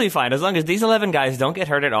will totally be fine. As long as these 11 guys don't get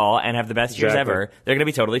hurt at all and have the best years ever, they're going to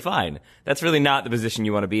be totally fine. That's really not the position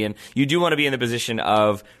you want to be in. You do want to be in the position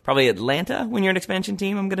of probably Atlanta when you're an expansion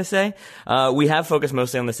team, I'm going to say. We have focused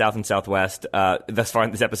mostly on the South and Southwest thus far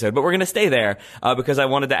in this episode, but we're going to stay there because I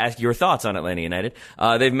wanted to ask your thoughts on Atlanta United.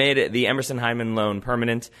 They've made the Emerson Hyman loan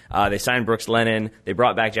permanent. They signed Brooks Lennon. They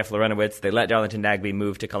brought back Jeff Lorenowitz. They let Darlington Nagbe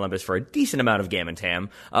move to Columbus for a decent amount of Gam and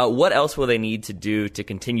Tam. What else will they need to do to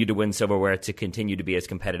continue to win silverware, to continue to be as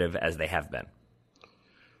competitive as they have been?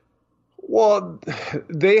 Well,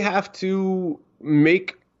 they have to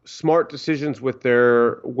make smart decisions with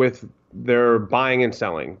their buying and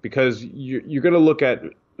selling, because you're going to look at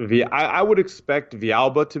I would expect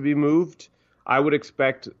Villalba to be moved. I would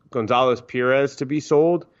expect Gonzalez Perez to be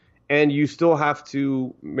sold, and you still have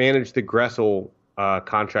to manage the Gressel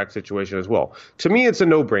contract situation as well. To me, it's a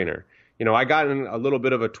no-brainer. I got in a little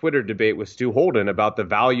bit of a Twitter debate with Stu Holden about the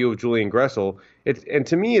value of Julian Gressel. And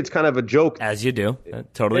to me, it's kind of a joke. As you do.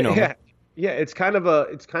 Totally normal. Yeah. It's kind of a,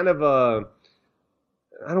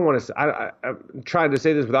 I don't want to say, I'm trying to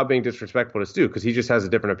say this without being disrespectful to Stu, because he just has a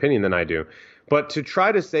different opinion than I do. But to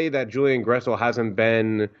try to say that Julian Gressel hasn't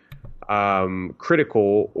been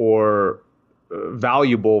critical or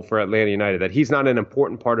valuable for Atlanta United, that he's not an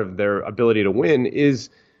important part of their ability to win is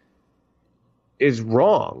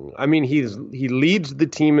wrong. I mean, he leads the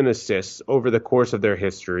team in assists over the course of their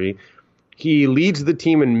history. He leads the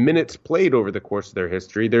team in minutes played over the course of their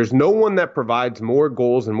history. There's no one that provides more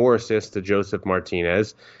goals and more assists to Josef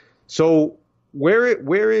Martinez. So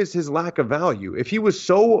where is his lack of value? If he was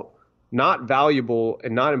so not valuable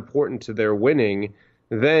and not important to their winning,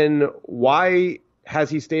 then why has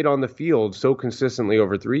he stayed on the field so consistently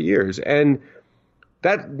over 3 years? And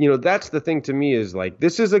that's the thing to me, is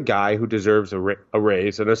this is a guy who deserves a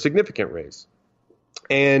raise, and a significant raise.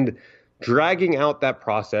 And dragging out that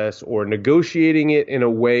process or negotiating it in a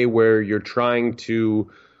way where you're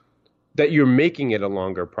making it a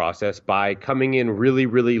longer process by coming in really,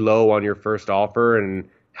 really low on your first offer and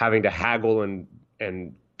having to haggle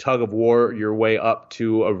and tug of war your way up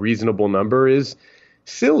to a reasonable number is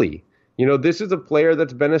silly. This is a player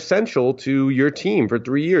that's been essential to your team for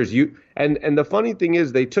 3 years. And the funny thing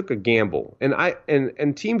is, they took a gamble,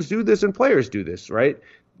 and teams do this and players do this, right?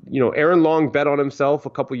 Aaron Long bet on himself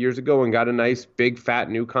a couple years ago and got a nice big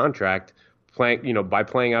fat new contract, by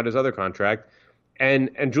playing out his other contract.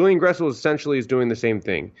 And Julian Gressel essentially is doing the same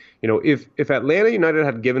thing. If Atlanta United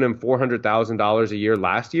had given him $400,000 a year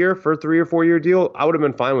last year for a 3 or 4 year deal, I would have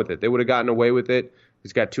been fine with it. They would have gotten away with it.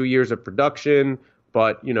 He's got 2 years of production,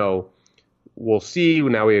 but we'll see.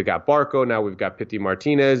 Now we've got Barco. Now we've got Pity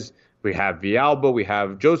Martinez. We have Villalba. We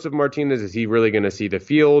have Josef Martinez. Is he really going to see the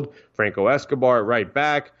field? Franco Escobar at right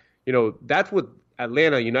back. That's what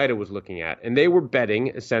Atlanta United was looking at. And they were betting,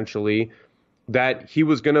 essentially, that he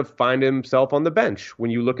was going to find himself on the bench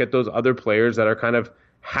when you look at those other players that are kind of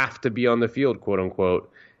have to be on the field, quote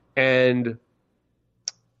unquote. And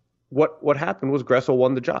what happened was Gressel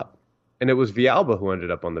won the job. And it was Villalba who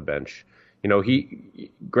ended up on the bench.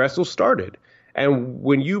 Gressel started. And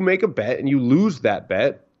when you make a bet and you lose that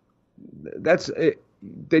bet,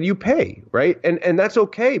 then you pay, right? And that's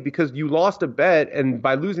okay, because you lost a bet, and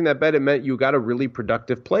by losing that bet, it meant you got a really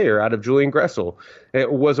productive player out of Julian Gressel.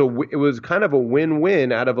 It was kind of a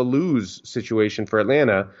win-win out of a lose situation for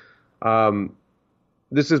Atlanta.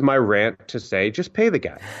 this is my rant to say, just pay the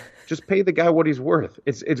guy. Just pay the guy what he's worth.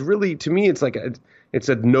 It's really, to me, it's like it's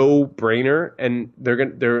a no-brainer, and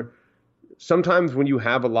they're sometimes when you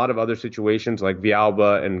have a lot of other situations like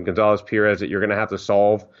Villalba and Gonzalez Pirez that you're going to have to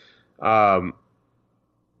solve, I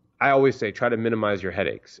always say try to minimize your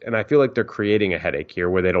headaches, and I feel like they're creating a headache here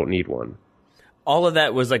where they don't need one. All of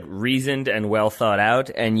that was like reasoned and well thought out,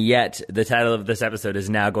 and yet the title of this episode is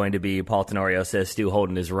now going to be Paul Tenorio says Stu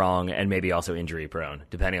Holden is wrong and maybe also injury prone,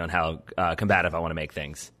 depending on how combative I want to make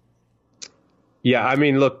things. Yeah, I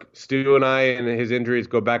mean, look, Stu and I and his injuries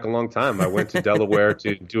go back a long time. I went to Delaware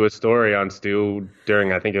to do a story on Stu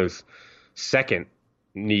during, I think it was second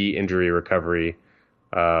knee injury recovery.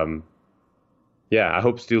 Yeah, I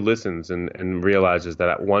hope Stu listens and realizes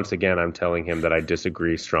that once again I'm telling him that I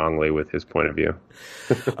disagree strongly with his point of view.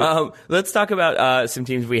 Let's talk about some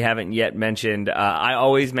teams we haven't yet mentioned. I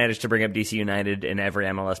always manage to bring up DC United in every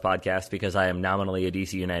MLS podcast because I am nominally a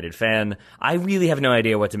DC United fan. I really have no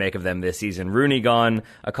idea what to make of them this season. Rooney gone.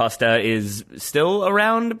 Acosta is still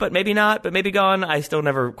around, but maybe not, but maybe gone. I still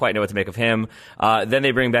never quite know what to make of him. Then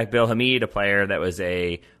they bring back Bill Hamid, a player that was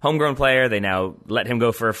a homegrown player. They now let him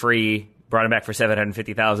go for free. Brought him back for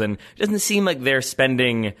 $750,000. Doesn't seem like they're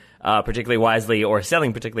spending particularly wisely or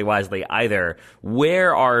selling particularly wisely either.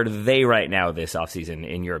 Where are they right now this offseason,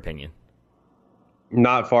 in your opinion?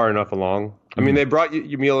 Not far enough along. I mean, they brought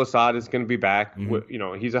Yamil Assad is going to be back. You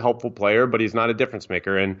know, he's a helpful player, but he's not a difference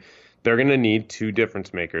maker, and they're going to need two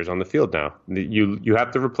difference makers on the field now. You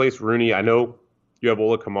have to replace Rooney. I know you have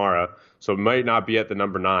Ola Kamara, so it might not be at the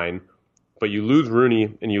number 9, but you lose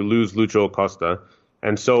Rooney and you lose Lucho Acosta.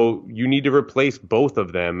 And so you need to replace both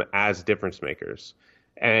of them as difference makers.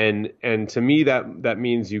 And to me, that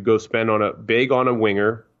means you go spend on a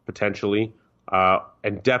winger, potentially,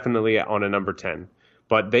 and definitely on a number 10.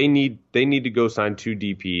 But they need to go sign 2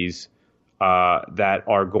 DPs that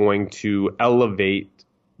are going to elevate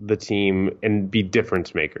the team and be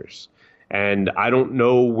difference makers. And I don't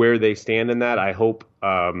know where they stand in that. I hope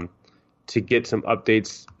to get some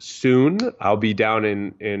updates soon. I'll be down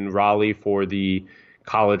in Raleigh for the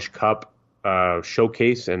College Cup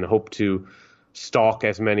showcase and hope to stalk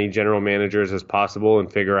as many general managers as possible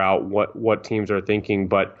and figure out what teams are thinking.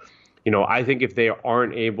 But, you know, I think if they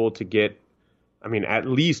aren't able to get, I mean, at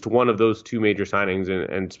least one of those 2 major signings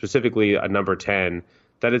and specifically a number 10,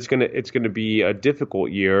 that it's gonna be a difficult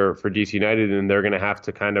year for DC United, and they're gonna have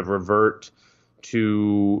to kind of revert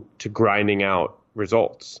to grinding out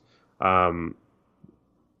results,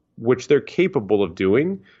 which they're capable of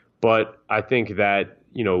doing. But I think that,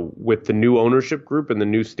 you know, with the new ownership group and the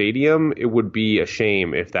new stadium, it would be a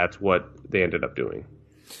shame if that's what they ended up doing.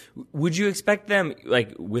 Would you expect them,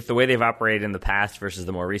 like with the way they've operated in the past versus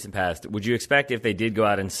the more recent past, would you expect if they did go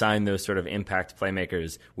out and sign those sort of impact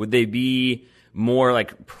playmakers, would they be more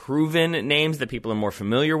like proven names that people are more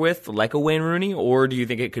familiar with, like a Wayne Rooney? Or do you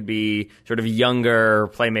think it could be sort of younger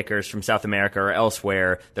playmakers from South America or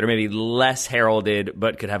elsewhere that are maybe less heralded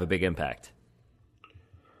but could have a big impact?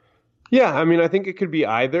 Yeah, I mean, I think it could be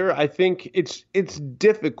either. I think it's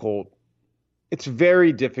difficult. It's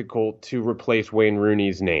very difficult to replace Wayne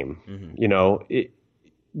Rooney's name. Mm-hmm. You know,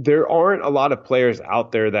 there aren't a lot of players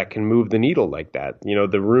out there that can move the needle like that. You know,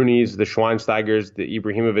 the Rooneys, the Schweinsteigers, the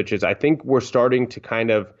Ibrahimoviches, I think we're starting to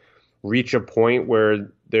kind of reach a point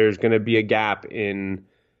where there's going to be a gap in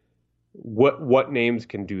what names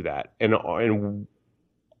can do that and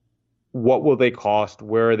what will they cost?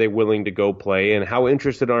 Where are they willing to go play? And how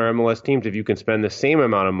interested are MLS teams if you can spend the same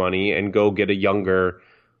amount of money and go get a younger,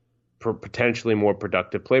 potentially more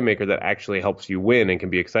productive playmaker that actually helps you win and can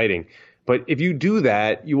be exciting? But if you do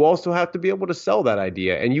that, you also have to be able to sell that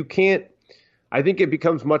idea. And you can't, I think it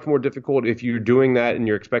becomes much more difficult if you're doing that and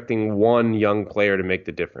you're expecting one young player to make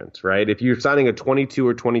the difference, right? If you're signing a 22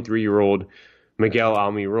 or 23-year-old Miguel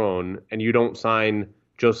Almiron and you don't sign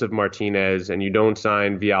Joseph Martinez, and you don't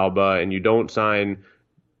sign Villalba, and you don't sign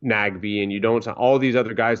Nagbe, and you don't sign all these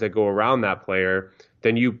other guys that go around that player,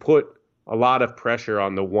 then you put a lot of pressure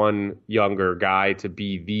on the one younger guy to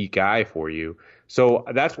be the guy for you. So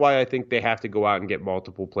that's why I think they have to go out and get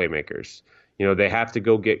multiple playmakers. You know, they have to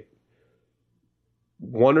go get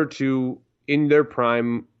 1 or 2 in their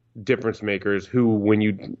prime difference makers who, when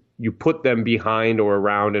you put them behind or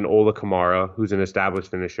around an Ola Kamara, who's an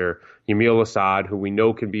established finisher, Yamil Assad, who we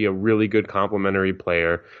know can be a really good complementary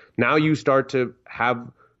player. Now you start to have,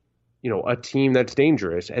 you know, a team that's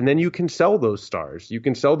dangerous, and then you can sell those stars. You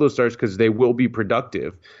can sell those stars because they will be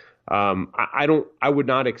productive. I would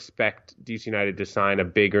not expect DC United to sign a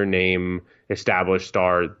bigger name established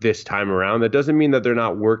star this time around. That doesn't mean that they're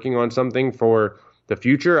not working on something for the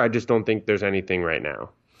future. I just don't think there's anything right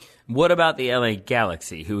now. What about the LA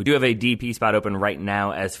Galaxy, who do have a DP spot open right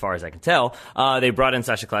now, as far as I can tell? They brought in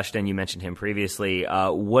Sasha Kljestan. You mentioned him previously.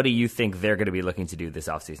 What do you think they're going to be looking to do this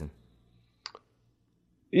offseason?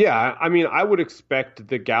 Yeah, I mean, I would expect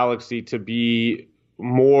the Galaxy to be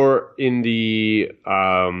more in the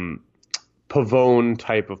Pavone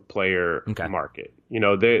type of player market. You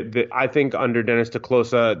know, I think under Dennis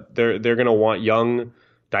DeClosa, they're going to want young,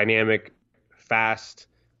 dynamic, fast,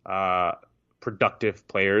 productive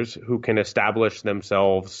players who can establish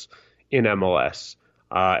themselves in MLS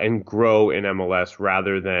and grow in MLS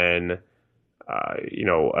rather than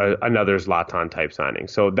another Zlatan type signing.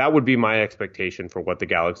 So that would be my expectation for what the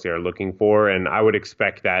Galaxy are looking for, and I would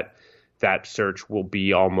expect that search will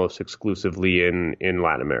be almost exclusively in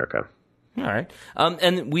Latin America. All right.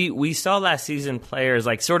 And we saw last season players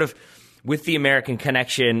like sort of with the American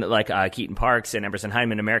connection, like Keaton Parks and Emerson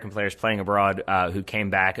Hyndman, American players playing abroad who came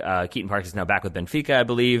back. Keaton Parks is now back with Benfica, I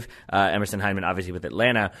believe. Emerson Hyndman, obviously, with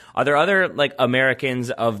Atlanta. Are there other like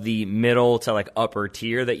Americans of the middle to like upper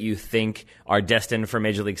tier that you think are destined for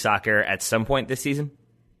Major League Soccer at some point this season?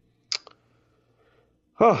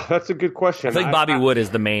 Oh, that's a good question. I think Bobby Wood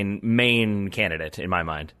is the main candidate in my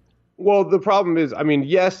mind. Well, the problem is, I mean,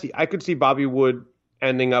 yes, I could see Bobby Wood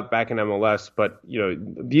ending up back in MLS, but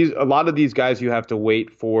a lot of these guys, you have to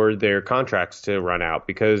wait for their contracts to run out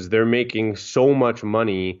because they're making so much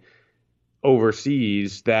money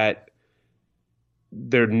overseas that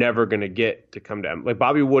they're never going to get to come to like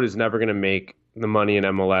Bobby Wood is never going to make the money in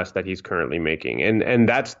MLS that he's currently making, and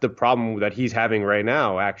that's the problem that he's having right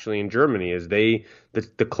now. Actually, in Germany, is the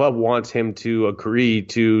club wants him to agree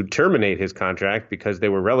to terminate his contract because they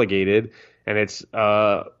were relegated, and it's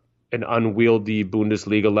an unwieldy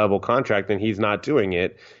Bundesliga level contract, and he's not doing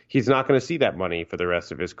it. He's not going to see that money for the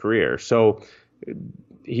rest of his career. So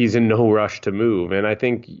he's in no rush to move. And I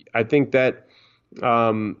think that,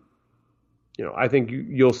 I think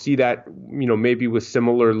you'll see that, maybe with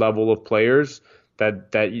similar level of players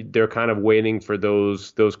that they're kind of waiting for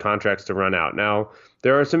those contracts to run out. Now,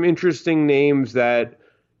 there are some interesting names that,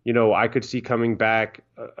 I could see coming back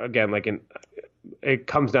again, it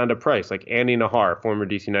comes down to price, like Andy Nahar, former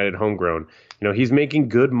DC United homegrown. He's making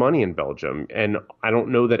good money in Belgium, and I don't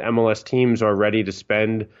know that MLS teams are ready to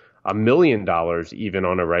spend $1 million even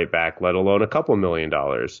on a right back, let alone a couple $1 million.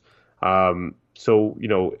 So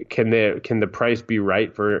can the price be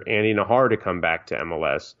right for Andy Nahar to come back to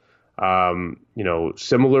MLS?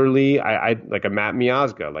 Similarly, I like a Matt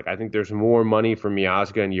Miazga. Like I think there's more money for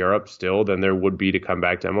Miazga in Europe still than there would be to come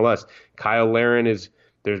back to MLS. Kyle Larin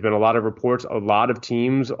There's been a lot of reports. A lot of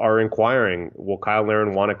teams are inquiring, will Kyle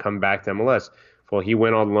Larin want to come back to MLS? Well, he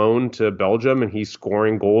went on loan to Belgium, and he's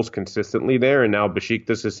scoring goals consistently there. And now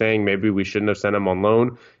Besiktas is saying maybe we shouldn't have sent him on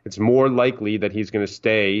loan. It's more likely that he's going to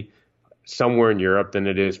stay somewhere in Europe than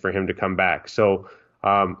it is for him to come back. So,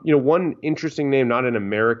 one interesting name, not an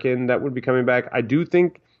American, that would be coming back. I do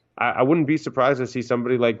think I wouldn't be surprised to see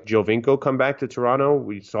somebody like Giovinco come back to Toronto.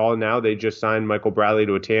 We saw now they just signed Michael Bradley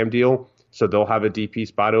to a TAM deal, so they'll have a DP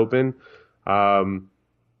spot open.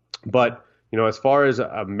 But, as far as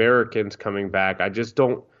Americans coming back, I just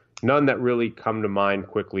none that really come to mind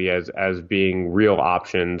quickly as being real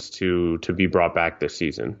options to be brought back this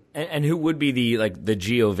season. And who would be the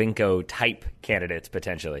Giovinco type candidates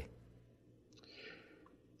potentially?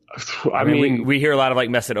 I mean, we hear a lot of like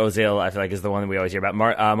Mesut Ozil. I feel like is the one that we always hear about.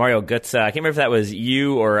 Mario Götze. I can't remember if that was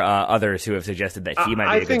you or others who have suggested that he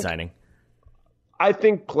might be a good signing. I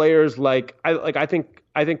think players I think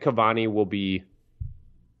Cavani will be.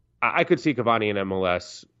 I could see Cavani in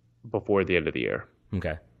MLS before the end of the year.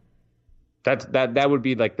 Okay, that would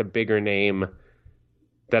be like the bigger name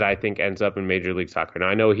that I think ends up in Major League Soccer. Now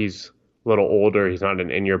I know he's a little older. He's not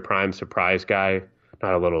an in your prime surprise guy.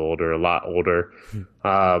 Not a little older, a lot older.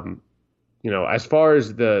 As far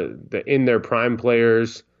as the in their prime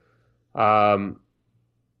players, I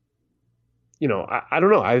don't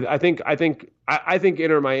know. I think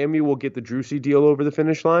Inter Miami will get the Driussi deal over the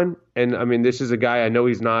finish line. And I mean, this is a guy I know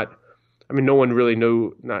he's not. I mean, no one really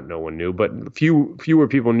knew. Not no one knew, but fewer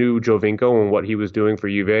people knew Giovinco and what he was doing for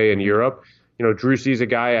Juve in Europe. Driussi's a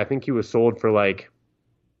guy. I think he was sold for like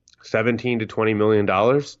 $17 to $20 million.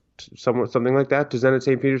 Something like that to Zenit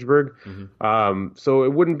St. Petersburg. Mm-hmm. So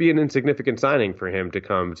it wouldn't be an insignificant signing for him to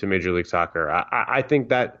come to Major League Soccer. I think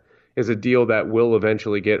that is a deal that will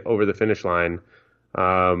eventually get over the finish line.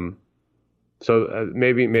 So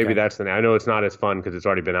maybe that's the name. I know it's not as fun because it's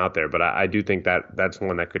already been out there, but I do think that's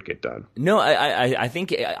one that could get done. No, I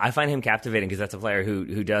think I find him captivating because that's a player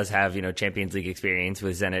who does have, Champions League experience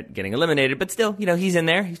with Zenit getting eliminated, but still, he's in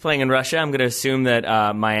there. He's playing in Russia. I'm going to assume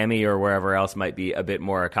that Miami or wherever else might be a bit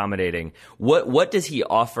more accommodating. What does he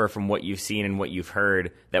offer from what you've seen and what you've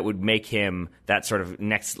heard that would make him that sort of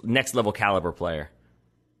next level caliber player?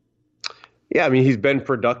 Yeah, I mean, he's been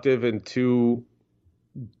productive in two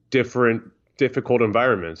different difficult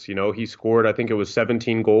environments. He scored, I think it was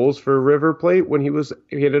 17 goals for River Plate when he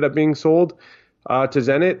ended up being sold to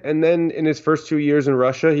Zenit. And then in his first 2 years in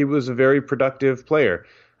Russia, he was a very productive player.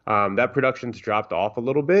 That production's dropped off a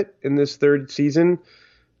little bit in this third season.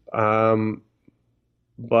 But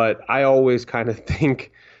I always kind of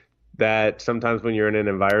think that sometimes when you're in an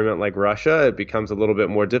environment like Russia, it becomes a little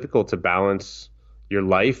bit more difficult to balance your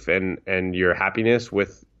life and your happiness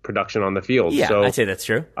with production on the field. Yeah, so, I'd say that's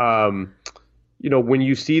true. When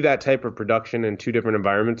you see that type of production in two different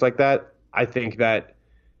environments like that, I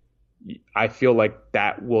feel like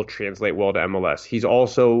that will translate well to MLS. He's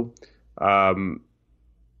also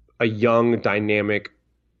a young, dynamic,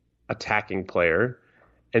 attacking player,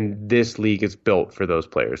 and this league is built for those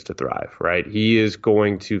players to thrive, right? He is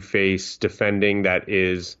going to face defending that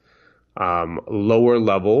is lower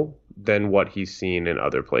level than what he's seen in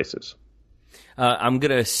other places. I'm going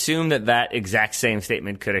to assume that exact same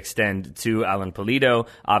statement could extend to Alan Pulido,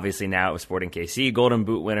 obviously now with Sporting KC, Golden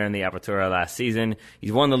Boot winner in the Apertura last season.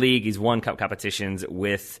 He's won the league. He's won cup competitions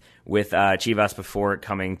with Chivas before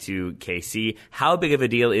coming to KC. How big of a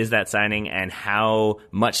deal is that signing, and how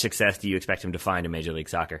much success do you expect him to find in Major League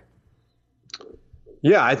Soccer?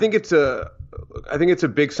 Yeah, I think it's a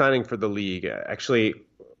big signing for the league. Actually,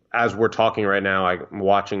 as we're talking right now, I'm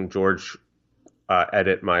watching George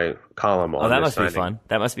edit my column on that this must signing. Be fun.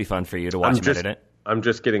 That must be fun for you to watch him edit it. I'm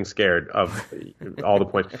just getting scared of all the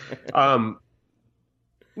points.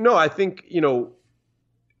 No, I think,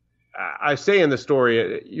 I say in the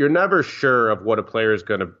story, you're never sure of what a player is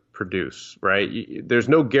going to produce, right? There's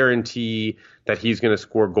no guarantee that he's going to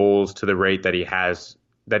score goals to the rate that he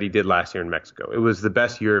did last year in Mexico. It was the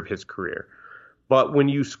best year of his career. But when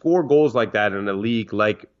you score goals like that in a league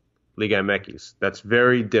like Liga MX, that's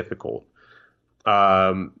very difficult.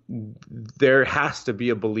 There has to be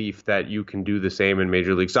a belief that you can do the same in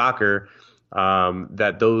Major League Soccer,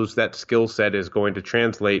 that skill set is going to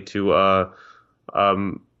translate to a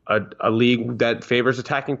league that favors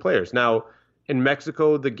attacking players. Now, in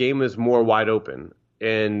Mexico, the game is more wide open,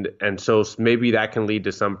 and so maybe that can lead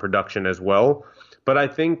to some production as well. But I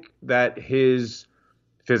think that his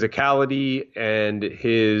physicality and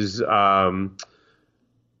his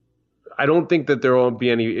I don't think that there won't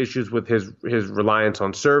be any issues with his reliance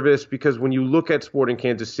on service, because when you look at Sporting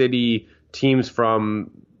Kansas City, teams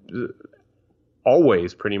from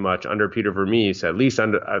always pretty much under Peter Vermes, at least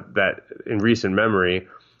under that in recent memory,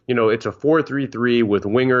 it's a 4-3-3 with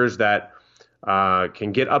wingers that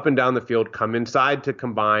can get up and down the field, come inside to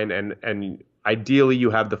combine, and ideally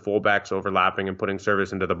you have the fullbacks overlapping and putting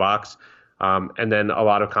service into the box, and then a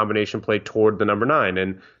lot of combination play toward the number 9.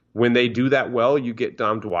 And when they do that well, you get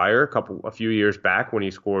Dom Dwyer a few years back when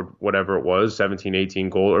he scored whatever it was, 17, 18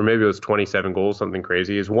 goals, or maybe it was 27 goals, something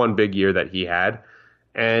crazy. It's one big year that he had.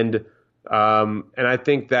 And I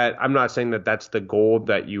think that I'm not saying that that's the goal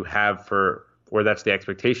that you have or that's the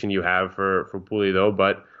expectation you have for Pulido,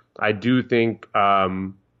 but I do think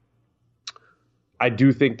that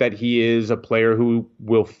he is a player who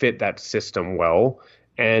will fit that system well.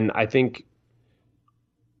 And I think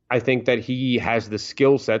that he has the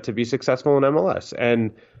skill set to be successful in MLS.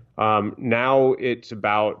 And now it's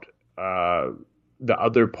about the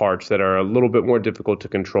other parts that are a little bit more difficult to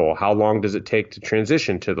control. How long does it take to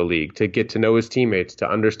transition to the league, to get to know his teammates, to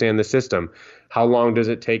understand the system? How long does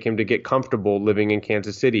it take him to get comfortable living in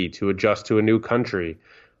Kansas City, to adjust to a new country?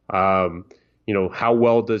 How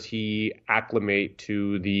well does he acclimate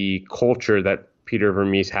to the culture that Peter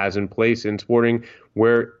Vermes has in place in Sporting,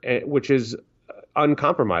 which is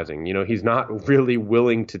uncompromising. He's not really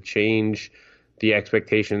willing to change the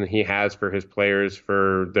expectation he has for his players,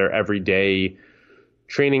 for their everyday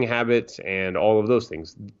training habits and all of those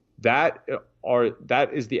things. That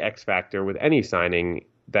is the X factor with any signing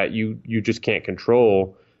that you just can't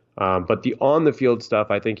control. But the on the field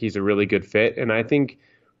stuff, I think he's a really good fit, and I think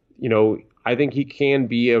he can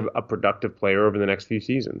be a productive player over the next few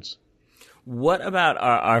seasons. What about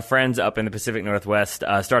our friends up in the Pacific Northwest,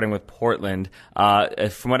 starting with Portland?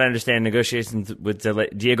 From what I understand, negotiations with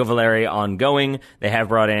Diego Valeri ongoing. They have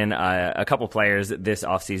brought in a couple players this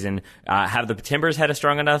offseason. Have the Timbers had a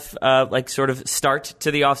strong enough sort of start to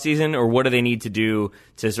the offseason, or what do they need to do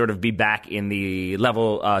to sort of be back in the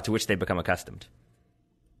level to which they've become accustomed?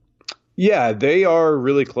 Yeah, they are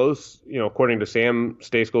really close, according to Sam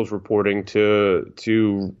Stejskal's reporting,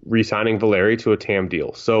 to re-signing Valeri to a TAM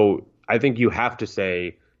deal. So I think you have to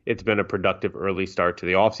say it's been a productive early start to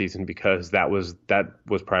the offseason, because that was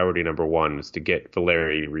priority number one, is to get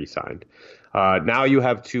Valeri re-signed. Now you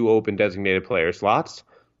have 2 open designated player slots,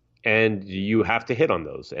 and you have to hit on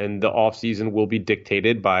those. And the offseason will be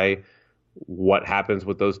dictated by what happens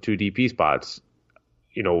with those 2 DP spots.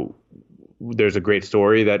 There's a great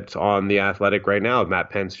story that's on The Athletic right now. Matt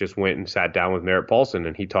Pence just went and sat down with Merritt Paulson,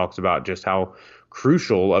 and he talks about just how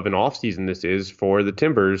crucial of an offseason this is for the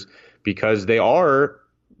Timbers, because they are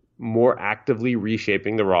more actively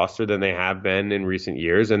reshaping the roster than they have been in recent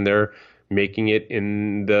years, and they're making it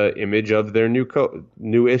in the image of their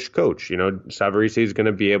newish coach. Savarese is going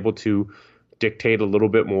to be able to dictate a little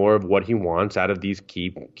bit more of what he wants out of these key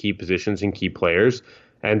positions and key players.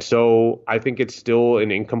 And so I think it's still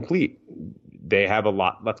an incomplete. They have a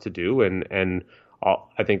lot left to do, and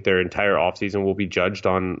I think their entire offseason will be judged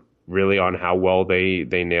on how well they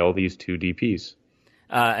nail these 2 DPs.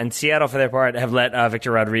 And Seattle, for their part, have let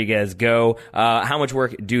Victor Rodriguez go. How much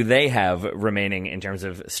work do they have remaining in terms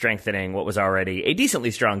of strengthening what was already a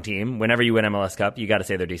decently strong team? Whenever you win MLS Cup, you got to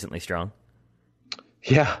say they're decently strong.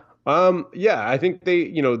 Yeah. I think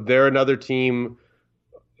they're another team.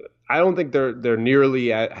 I don't think they're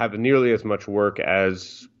have nearly as much work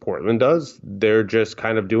as Portland does. They're just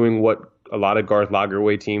kind of doing what a lot of Garth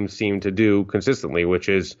Lagerwey teams seem to do consistently, which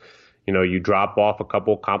is, you drop off a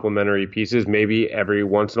couple complementary pieces. Maybe every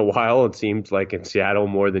once in a while, it seems like in Seattle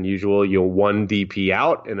more than usual, one DP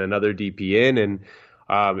out and another DP in. And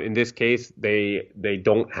in this case, they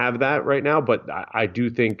don't have that right now. But I do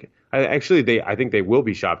think I think they will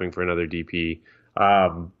be shopping for another DP.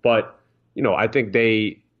 But I think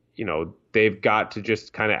they've got to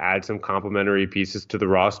just kind of add some complementary pieces to the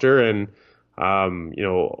roster, and at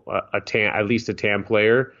least a TAM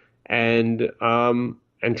player, and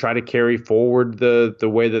try to carry forward the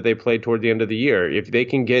way that they played toward the end of the year. If they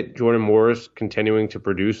can get Jordan Morris continuing to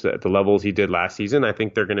produce at the levels he did last season, I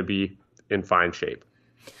think they're going to be in fine shape.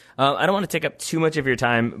 I don't want to take up too much of your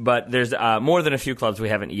time, but there's more than a few clubs we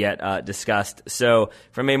haven't yet discussed. So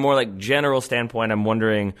from a more general standpoint, I'm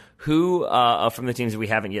wondering who from the teams that we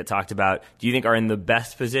haven't yet talked about do you think are in the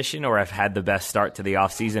best position or have had the best start to the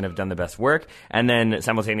offseason, have done the best work? And then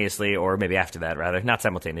simultaneously, or maybe after that rather, not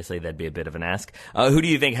simultaneously, that'd be a bit of an ask. Who do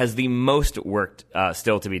you think has the most work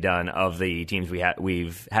still to be done of the teams we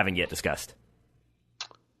haven't yet discussed?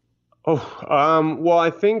 Well,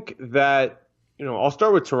 I think that I'll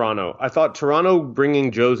start with Toronto. I thought Toronto bringing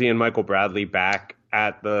Josie and Michael Bradley back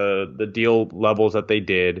at the deal levels that they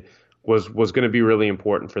did was going to be really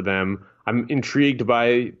important for them. I'm intrigued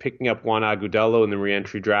by picking up Juan Agudelo in the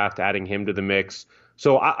reentry draft, adding him to the mix.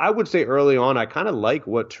 So I would say early on, I kind of like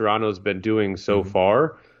what Toronto's been doing so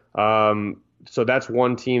far. So that's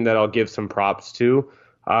one team that I'll give some props to.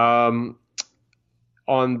 On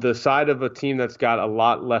the side of a team that's got a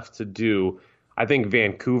lot left to do, I think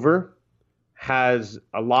Vancouver has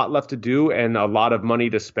a lot left to do and a lot of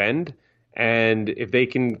money to spend. And if they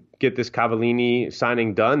can get this Cavallini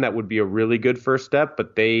signing done, that would be a really good first step.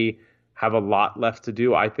 But they have a lot left to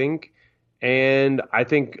do, I think. And I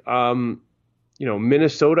think,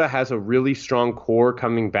 Minnesota has a really strong core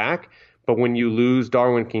coming back. But when you lose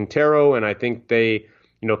Darwin Quintero, and I think they,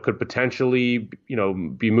 could potentially,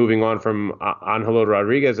 be moving on from Angelo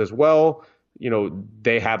Rodriguez as well,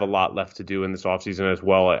 they have a lot left to do in this offseason as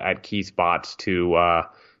well at key spots to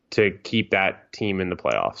keep that team in the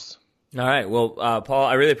playoffs. All right. Well, Paul,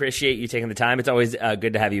 I really appreciate you taking the time. It's always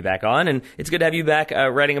good to have you back on, and it's good to have you back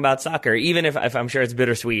writing about soccer, even if I'm sure it's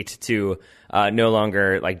bittersweet to no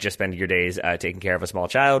longer just spend your days taking care of a small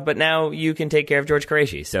child, but now you can take care of George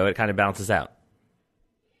Qureshi, so it kind of balances out.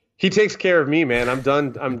 He takes care of me, man. I'm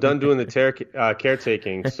done doing the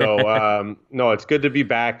caretaking. So, no, it's good to be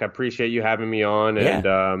back. I appreciate you having me on,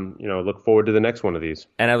 and look forward to the next one of these.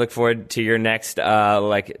 And I look forward to your next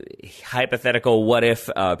hypothetical what if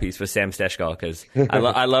piece with Sam Stejskal, because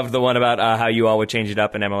I love the one about how you all would change it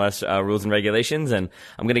up in MLS rules and regulations, and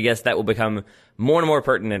I'm going to guess that will become more and more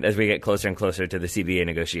pertinent as we get closer and closer to the CBA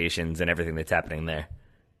negotiations and everything that's happening there.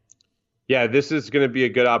 Yeah, this is going to be a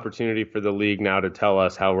good opportunity for the league now to tell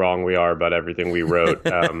us how wrong we are about everything we wrote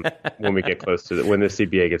when we get close to when the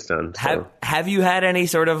CBA gets done. So. Have you had any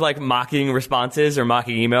sort of like mocking responses or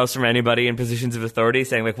mocking emails from anybody in positions of authority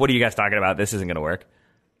saying like, "What are you guys talking about? This isn't going to work"?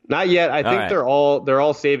 Not yet. I think they're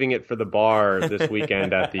all saving it for the bar this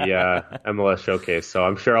weekend at the MLS Showcase. So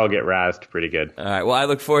I'm sure I'll get razzed pretty good. All right. Well, I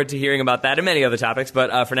look forward to hearing about that and many other topics.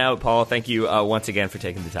 But for now, Paul, thank you once again for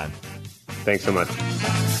taking the time. Thanks so much.